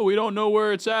 saying, oh, we don't know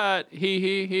where it's at?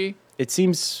 He. It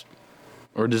seems.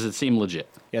 Or does it seem legit?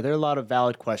 Yeah, there are a lot of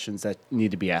valid questions that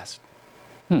need to be asked.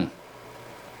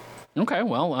 Okay,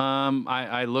 well,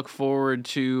 I look forward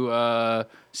to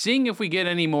seeing if we get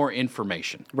any more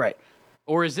information. Right.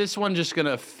 Or is this one just going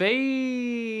to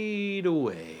fade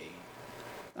away?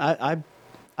 I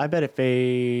bet it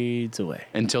fades away.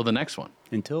 Until the next one.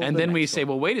 And then we say,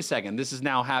 well, wait a second, this has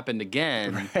now happened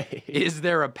again. Right. Is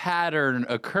there a pattern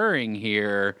occurring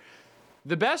here?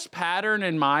 The best pattern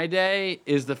in my day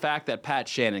is the fact that Pat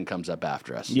Shannon comes up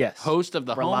after us. Yes. Host of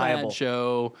the Reliable. Home Ad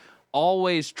Show,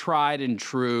 always tried and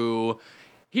true.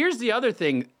 Here's the other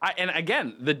thing, and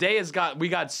again, we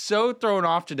got so thrown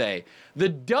off today. The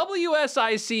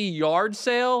WSIC yard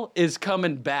sale is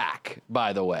coming back,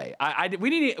 by the way. I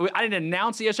didn't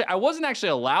announce it yesterday. I wasn't actually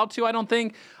allowed to, I don't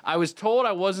think. I was told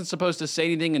I wasn't supposed to say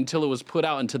anything until it was put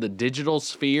out into the digital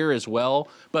sphere as well.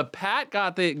 But Pat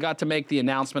got to make the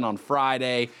announcement on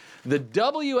Friday. The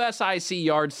WSIC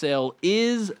yard sale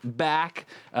is back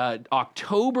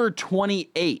October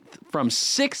 28th from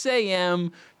 6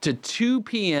 a.m. to 2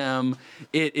 p.m.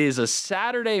 It is a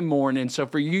Saturday morning. So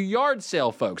for you yard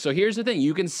sale folks, so here's the thing.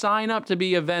 You can sign up to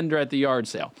be a vendor at the yard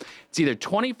sale. It's either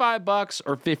 $25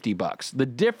 or $50. The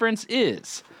difference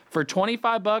is for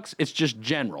 $25, it's just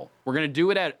general. We're going to do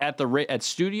it at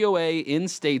Studio A in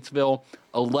Statesville,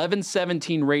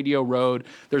 1117 Radio Road.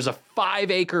 There's a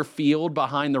 5-acre field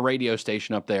behind the radio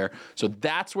station up there. So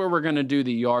that's where we're going to do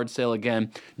the yard sale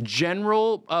again.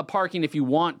 General parking if you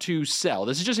want to sell.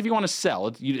 This is just if you want to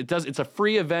sell. It's a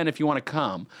free event if you want to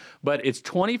come. But it's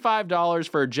 $25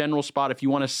 for a general spot if you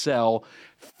want to sell.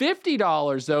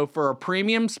 $50, though, for a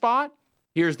premium spot.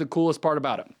 Here's the coolest part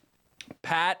about it.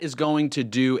 Pat is going to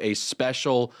do a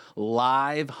special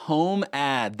live home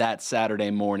ad that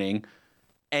Saturday morning,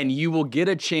 and you will get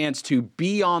a chance to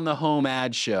be on the home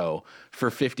ad show for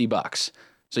 $50.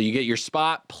 So you get your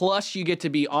spot, plus you get to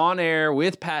be on air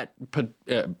with Pat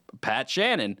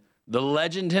Shannon, the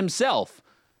legend himself,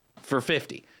 for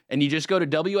 $50. And you just go to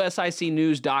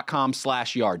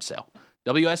WSICnews.com/yard sale.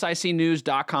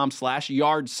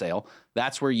 WSICnews.com/yard sale.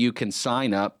 That's where you can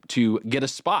sign up to get a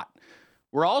spot.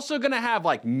 We're also going to have,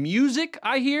 like, music,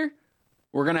 I hear.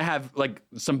 We're going to have, like,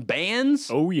 some bands.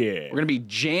 Oh, yeah. We're going to be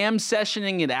jam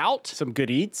sessioning it out. Some good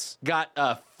eats. Got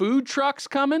food trucks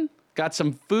coming.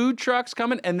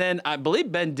 And then I believe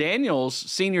Ben Daniels,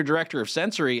 Senior Director of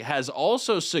Sensory, has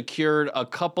also secured a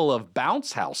couple of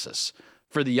bounce houses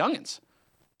for the youngins.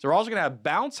 So we're also going to have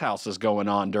bounce houses going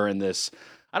on during this.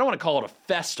 I don't want to call it a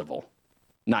festival.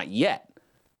 Not yet.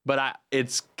 But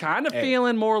it's kind of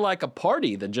feeling more like a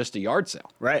party than just a yard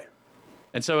sale. Right.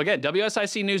 And so, again,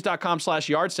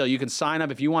 WSICnews.com/yard sale. You can sign up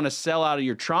if you want to sell out of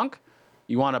your trunk.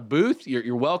 You want a booth,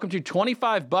 you're welcome to.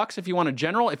 $25 if you want a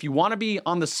general. If you want to be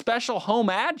on the special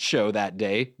home ad show that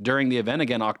day during the event,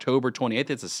 again, October 28th,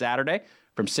 it's a Saturday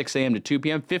from 6 a.m. to 2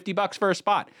 p.m., $50 for a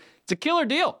spot. It's a killer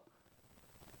deal.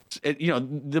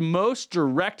 The most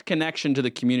direct connection to the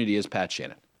community is Pat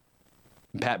Shannon.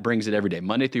 Pat brings it every day,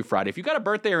 Monday through Friday. If you've got a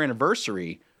birthday or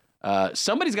anniversary,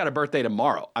 somebody's got a birthday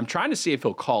tomorrow. I'm trying to see if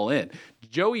he'll call in.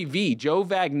 Joe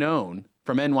Vagnone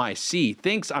from NYC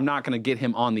thinks I'm not going to get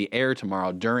him on the air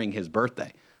tomorrow during his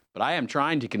birthday. But I am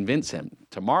trying to convince him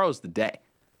tomorrow's the day.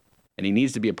 And he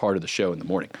needs to be a part of the show in the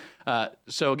morning.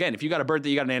 So again, if you got a birthday,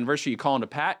 you got an anniversary, you call into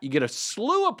Pat, you get a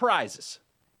slew of prizes.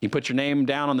 You put your name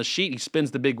down on the sheet. He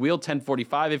spins the big wheel,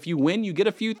 1045. If you win, you get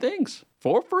a few things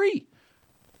for free.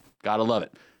 Gotta love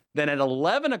it. Then at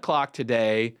 11 o'clock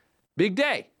today, big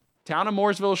day. Town of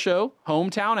Mooresville show,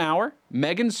 Hometown Hour.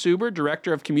 Megan Suber,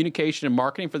 Director of Communication and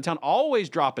Marketing for the town, always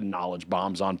dropping knowledge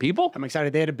bombs on people. I'm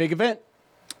excited they had a big event.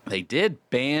 They did.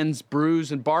 Bands,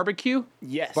 Brews, and Barbecue.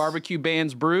 Yes. Barbecue,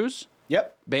 Bands, Brews.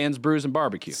 Yep. Bands, Brews, and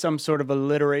Barbecue. Some sort of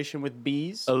alliteration with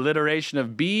bees. Alliteration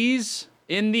of bees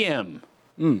in the M.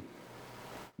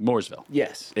 Mooresville.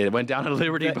 Yes. It went down at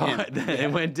Liberty Park.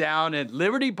 It went down at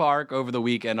Liberty Park over the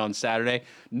weekend on Saturday.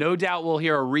 No doubt we'll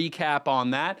hear a recap on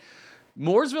that.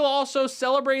 Mooresville also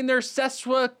celebrating their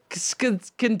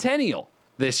sesquicentennial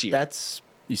this year.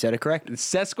 You said it correct.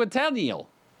 Sesquicentennial.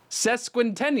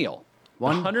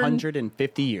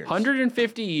 150 years.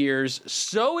 150 years.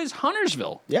 So is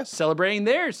Huntersville. Yes. Celebrating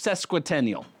their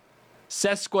sesquicentennial.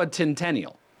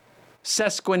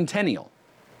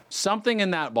 Something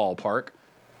in that ballpark.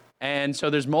 And so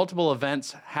there's multiple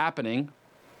events happening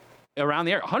around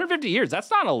the area. 150 years,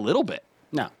 that's not a little bit.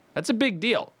 No. That's a big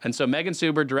deal. And so Megan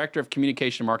Suber, Director of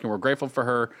Communication and Marketing, we're grateful for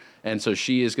her. And so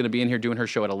she is going to be in here doing her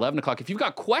show at 11 o'clock. If you've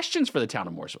got questions for the town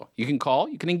of Mooresville, you can call,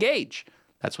 you can engage.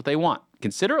 That's what they want.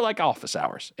 Consider it like office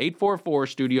hours.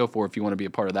 844-STUDIO-4 if you want to be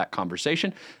a part of that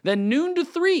conversation. Then noon to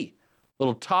 3,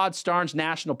 little Todd Starnes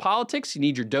National Politics. You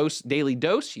need your daily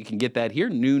dose. You can get that here,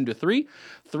 noon to 3.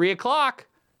 3 o'clock,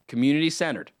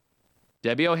 community-centered.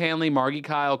 Debbie O'Hanley, Margie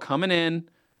Kyle coming in,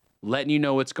 letting you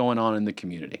know what's going on in the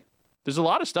community. There's a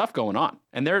lot of stuff going on,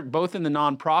 and they're both in the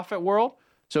nonprofit world,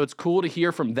 so it's cool to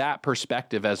hear from that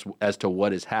perspective as to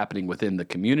what is happening within the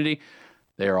community.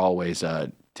 They are always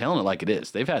telling it like it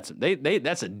is. They've had some.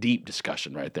 That's a deep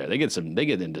discussion right there. They get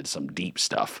into some deep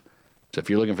stuff. So if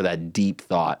you're looking for that deep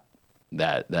thought,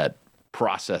 that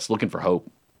process, looking for hope,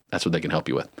 that's what they can help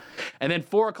you with. And then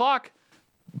 4 o'clock,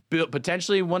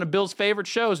 potentially one of Bill's favorite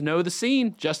shows, Know the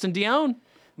Scene, Justin Dion.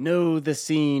 Know the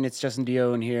Scene. It's Justin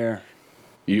Dion here.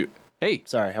 Hey.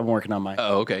 Sorry, I'm working on my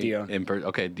Dion.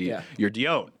 Yeah. You're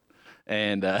Dion.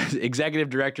 And Executive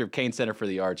Director of Kane Center for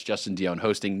the Arts, Justin Dion,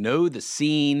 hosting Know the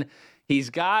Scene. He's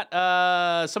got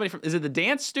somebody from, is it the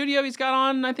dance studio he's got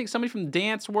on? I think somebody from the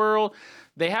dance world.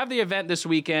 They have the event this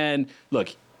weekend.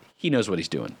 Look, he knows what he's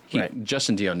doing.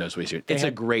 Justin Dion knows what he's doing. It's a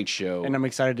great show. And I'm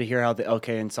excited to hear how the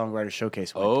LKN Songwriter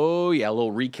Showcase went. Oh, yeah, a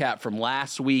little recap from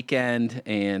last weekend.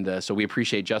 And so we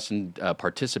appreciate Justin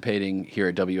participating here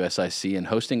at WSIC and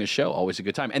hosting a show. Always a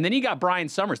good time. And then you got Brian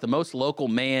Summers, the most local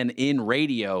man in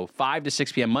radio, 5 to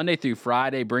 6 p.m. Monday through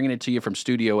Friday, bringing it to you from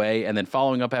Studio A. And then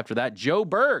following up after that, Joe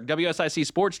Berg, WSIC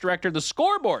Sports Director, The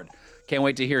Scoreboard. Can't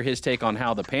wait to hear his take on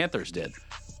how the Panthers did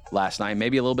last night.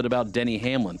 Maybe a little bit about Denny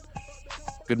Hamlin.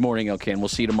 Good morning, LKN. We'll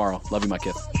see you tomorrow. Love you, my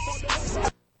kid.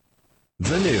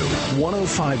 The new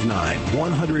 105.9,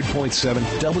 100.7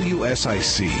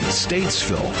 WSIC,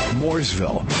 Statesville,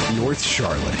 Mooresville, North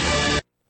Charlotte.